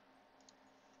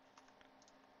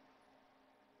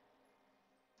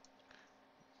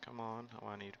 Come on,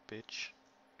 I need to pitch.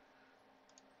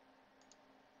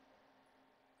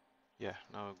 Yeah,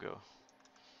 now go.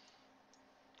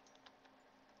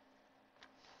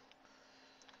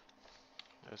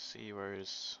 Let's see where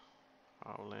is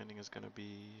our landing is gonna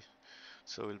be.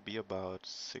 So it'll be about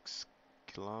 6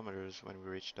 kilometers when we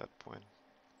reach that point.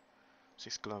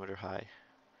 6 kilometer high.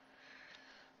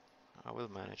 I will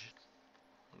manage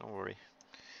it. Don't worry.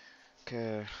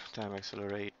 Okay, time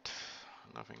accelerate.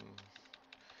 Nothing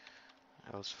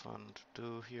else fun to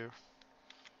do here.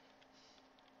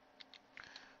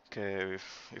 Okay,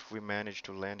 if we manage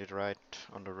to land it right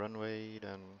on the runway,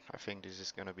 then I think this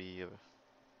is gonna be a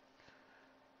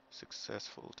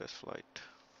successful test flight.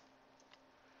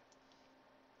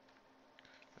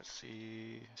 Let's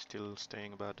see, still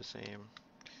staying about the same.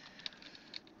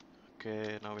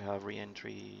 Okay, now we have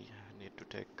re-entry. I need to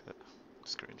take a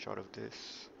screenshot of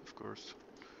this, of course.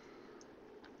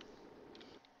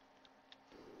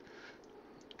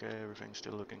 Okay, everything's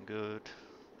still looking good.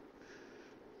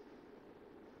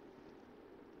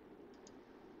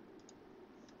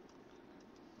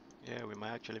 Yeah, we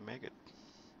might actually make it.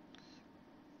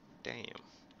 Damn.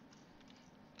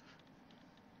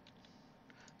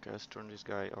 Okay, let's turn this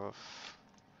guy off.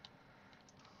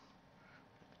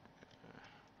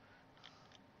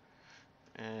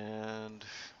 And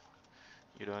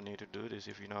you don't need to do this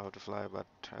if you know how to fly, but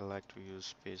I like to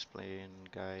use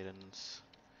spaceplane guidance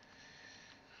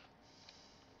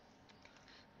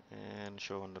and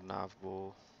show on the nav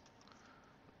bowl.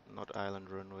 Not island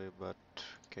runway, but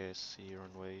KSC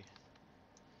runway.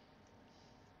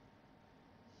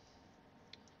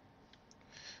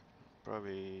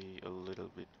 Probably a little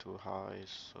bit too high,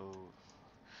 so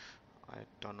I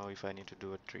don't know if I need to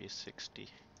do a 360.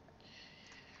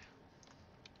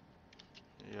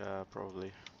 Yeah,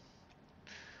 probably.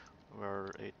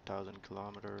 We're 8,000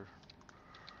 kilometer.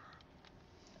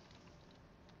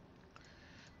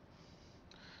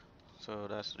 So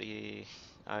that's the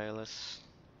ILS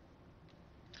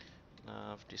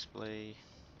nav display.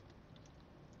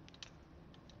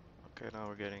 Okay, now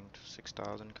we're getting to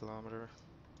 6,000 kilometer.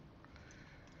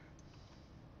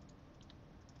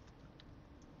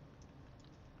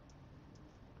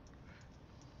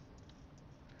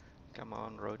 Come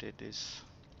on, rotate this.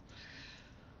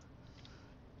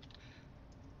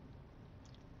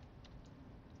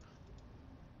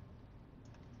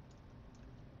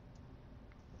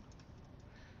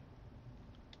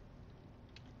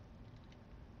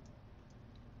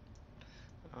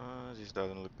 This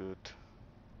doesn't look good.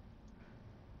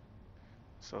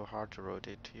 So hard to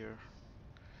rotate here.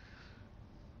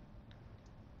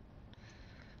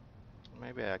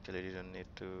 Maybe I actually didn't need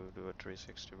to do a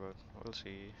 360, but we'll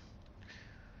see.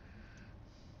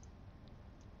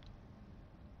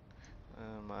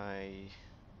 My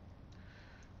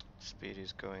speed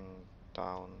is going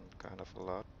down kind of a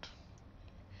lot.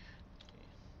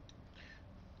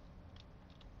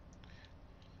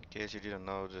 In case you didn't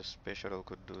know, the space shuttle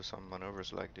could do some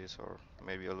maneuvers like this, or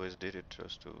maybe always did it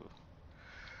just to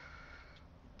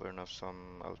burn off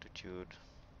some altitude.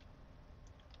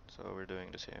 So we're doing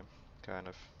the same, kind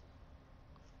of.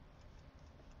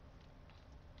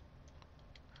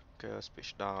 Okay, let's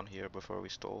pitch down here before we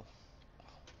stall.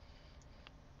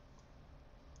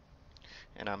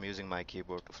 And I'm using my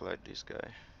keyboard to fly this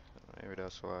guy. Maybe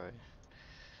that's why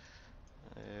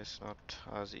it's not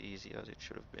as easy as it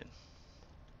should have been.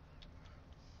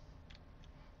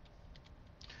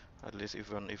 At least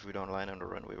even if we don't land on the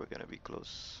runway, we're gonna be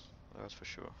close. That's for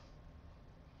sure.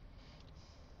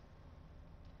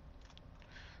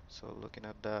 So looking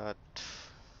at that,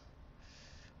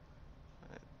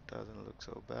 it doesn't look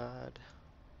so bad.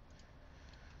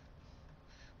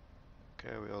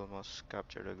 Okay, we almost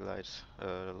captured the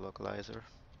localizer.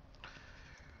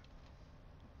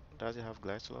 Does it have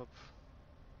glide slope?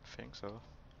 I think so.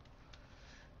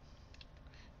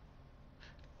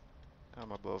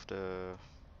 I'm above the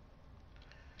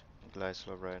glide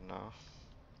slope right now.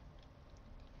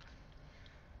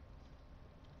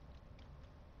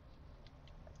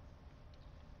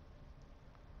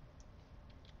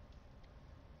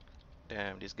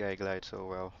 Damn, this guy glides so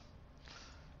well.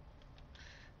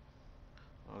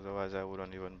 Otherwise I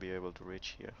wouldn't even be able to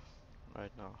reach here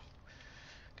right now.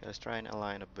 Okay, let's try and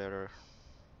align a better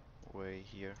way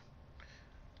here.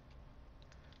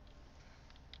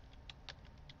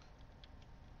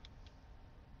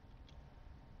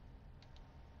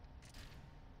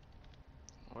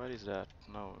 What is that?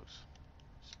 No.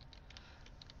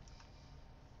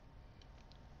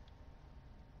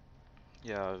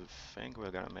 Yeah, I think we're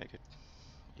gonna make it.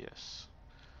 Yes.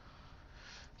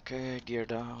 Okay, gear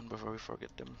down before we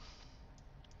forget them.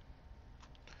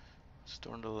 Let's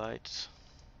turn the lights.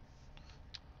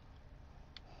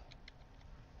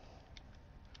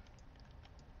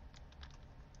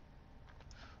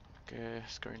 Okay,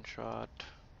 screenshot.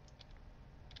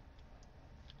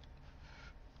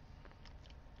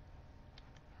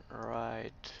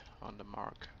 Right on the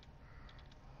mark.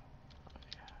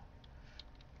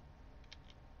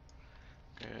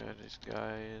 Okay, this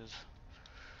guy is.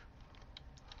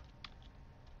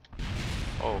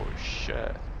 Oh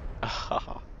shit.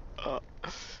 I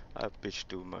pitched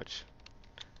too much.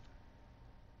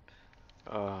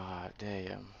 Ah,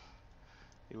 damn.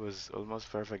 It was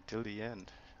almost perfect till the end.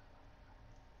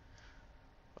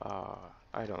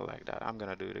 I don't like that. I'm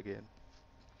gonna do it again.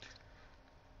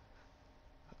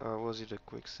 Was it a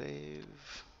quick save?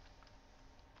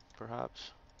 Perhaps?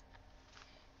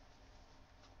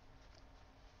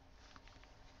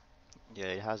 Yeah,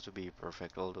 it has to be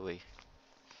perfect all the way.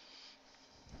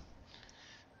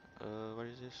 What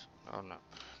is this? Oh no.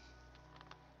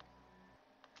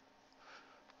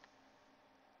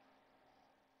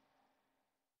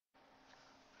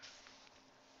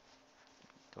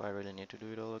 Do I really need to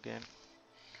do it all again?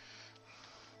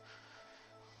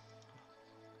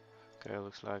 Okay,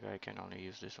 looks like I can only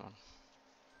use this one.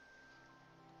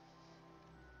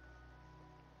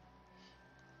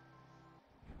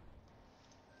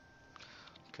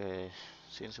 Okay,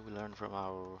 since we learned from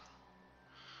our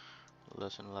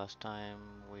lesson last time,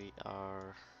 we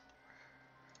are...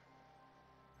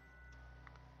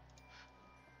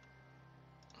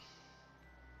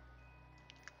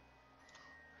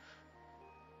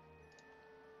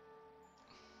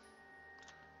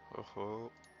 Oh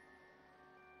ho.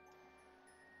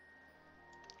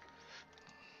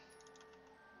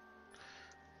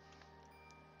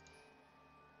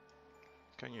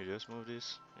 Can you just move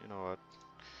this? You know what?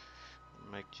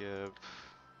 Make jab.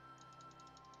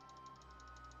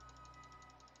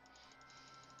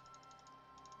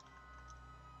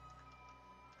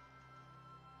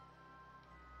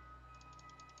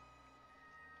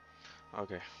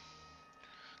 Okay.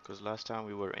 Because last time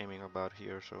we were aiming about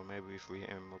here, so maybe if we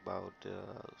aim about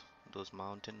those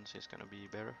mountains, it's gonna be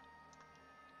better.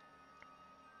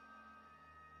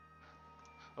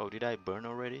 Oh, did I burn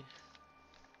already?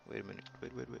 Wait a minute.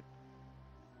 Wait.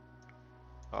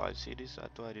 Oh, I see this. I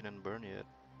thought I didn't burn yet.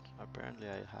 Apparently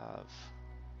I have.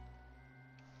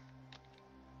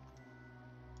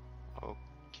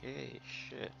 Okay,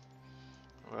 shit.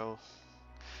 Well,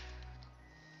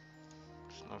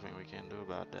 there's nothing we can do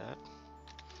about that.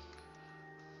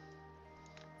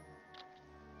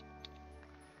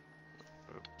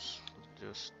 Oops,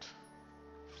 just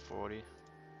 40.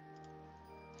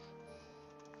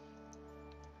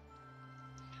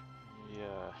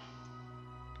 Yeah,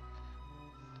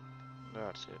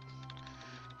 that's it.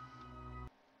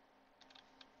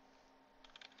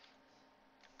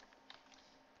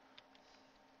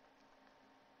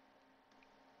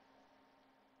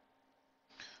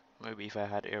 Maybe if I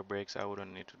had air brakes, I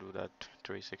wouldn't need to do that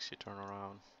 360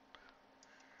 turnaround.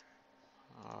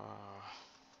 Uh,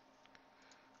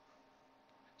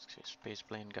 Space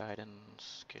plane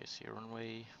guidance, KC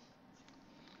runway.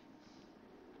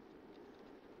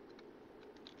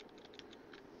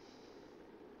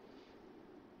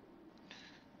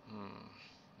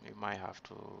 We might have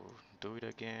to do it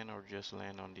again or just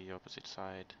land on the opposite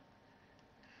side.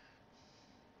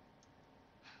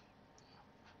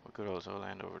 We could also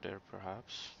land over there,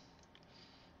 perhaps.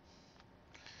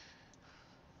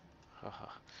 Haha.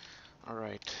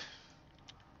 Alright,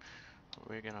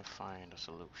 we're gonna find a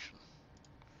solution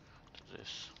to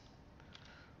this.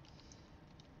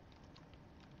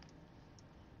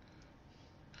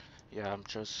 Yeah, I'm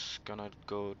just gonna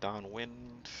go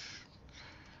downwind,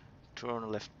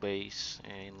 turn left base,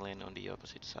 and land on the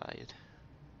opposite side.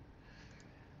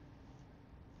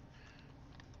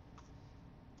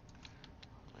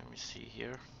 Let me see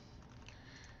here.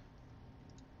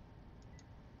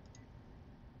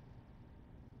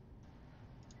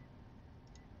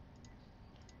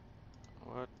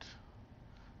 What?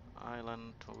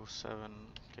 Island 27,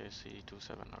 KC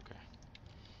 27, okay.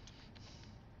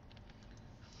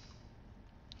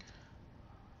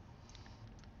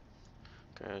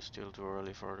 Okay, still too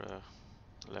early for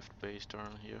the left base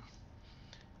turn here.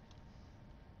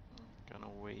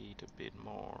 Gonna wait a bit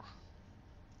more.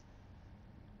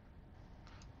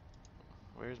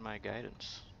 Where's my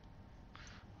guidance?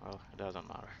 Well, it doesn't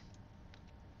matter.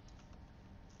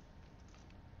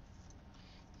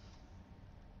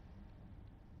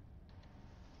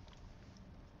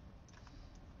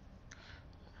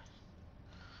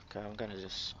 Okay, I'm gonna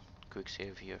just quick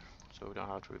save here so we don't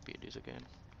have to repeat this again.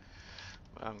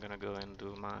 But I'm gonna go and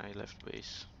do my left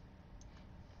base.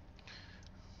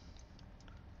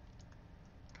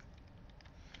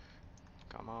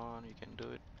 Come on, you can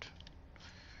do it.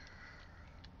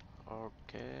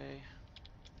 Okay.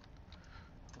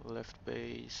 Left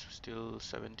base, still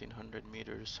 1700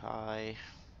 meters high.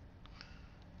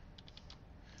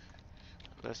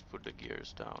 Let's put the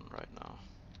gears down right now.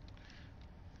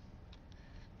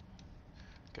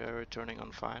 Okay, returning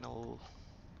on final.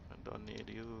 I don't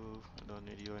need you. I don't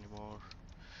need you anymore.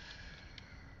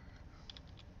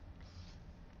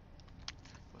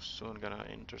 We're soon gonna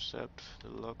intercept the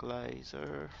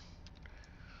localizer.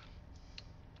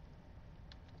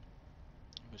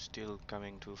 We're still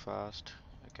coming too fast.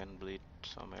 I can bleed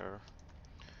some air.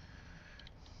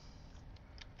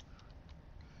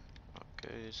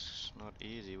 Okay, it's not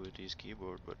easy with this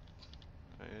keyboard, but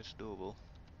it's doable.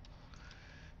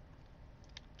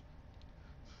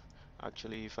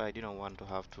 Actually, if I didn't want to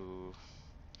have to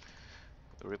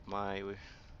rip my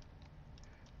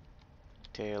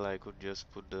tail, I could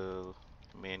just put the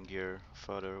main gear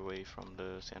further away from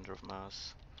the center of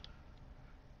mass.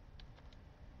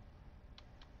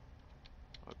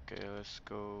 Okay, let's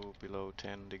go below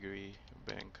 10-degree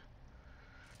bank.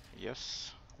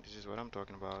 Yes, this is what I'm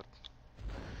talking about.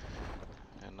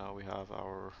 And now we have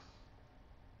our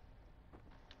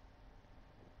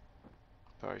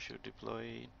parachute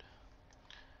deployed.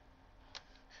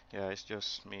 Yeah, it's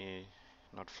just me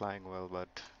not flying well,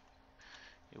 but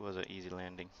it was an easy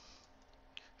landing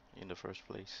in the first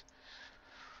place.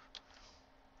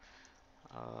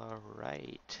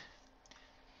 Alright.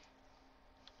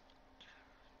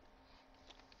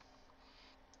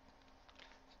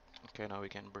 Okay, now we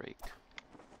can brake.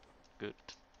 Good.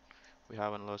 We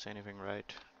haven't lost anything,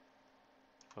 right?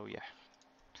 Oh yeah.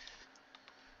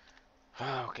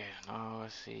 Okay, now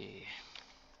let's see.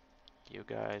 You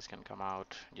guys can come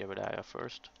out. Jebediah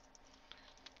first.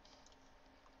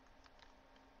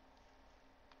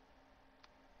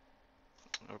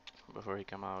 Oh, before he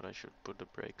come out, I should put the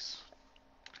brakes.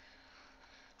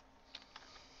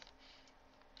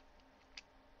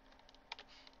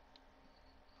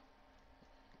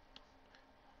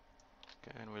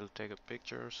 Okay, and we'll take a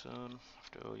picture soon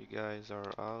after all you guys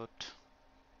are out.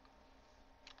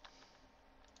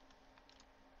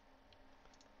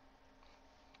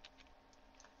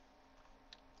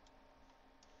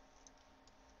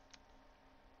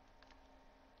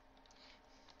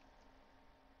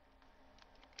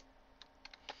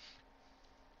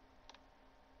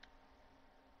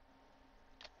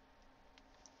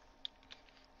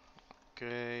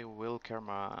 Okay,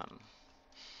 Wilkerman.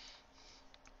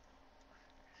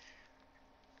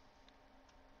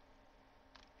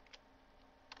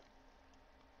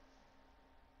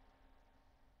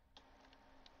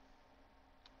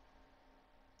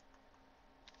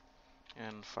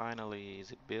 And finally,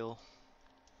 is it Bill?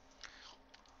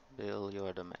 Bill,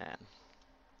 you're the man.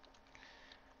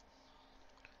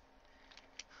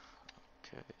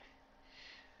 Okay.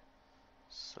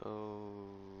 So,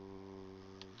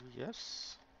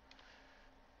 yes.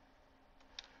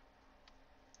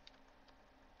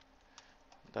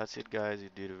 That's it, guys. You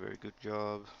did a very good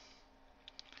job.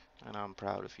 And I'm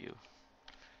proud of you.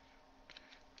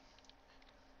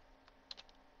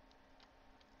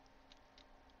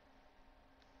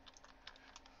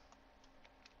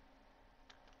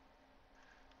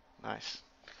 Nice.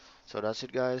 So that's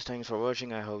it, guys. Thanks for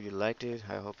watching. I hope you liked it.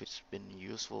 I hope it's been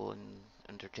useful and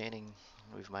entertaining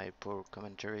with my poor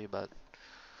commentary, but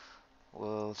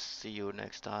we'll see you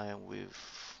next time with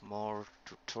more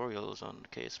tutorials on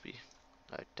KSP.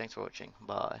 Alright, thanks for watching.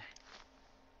 Bye.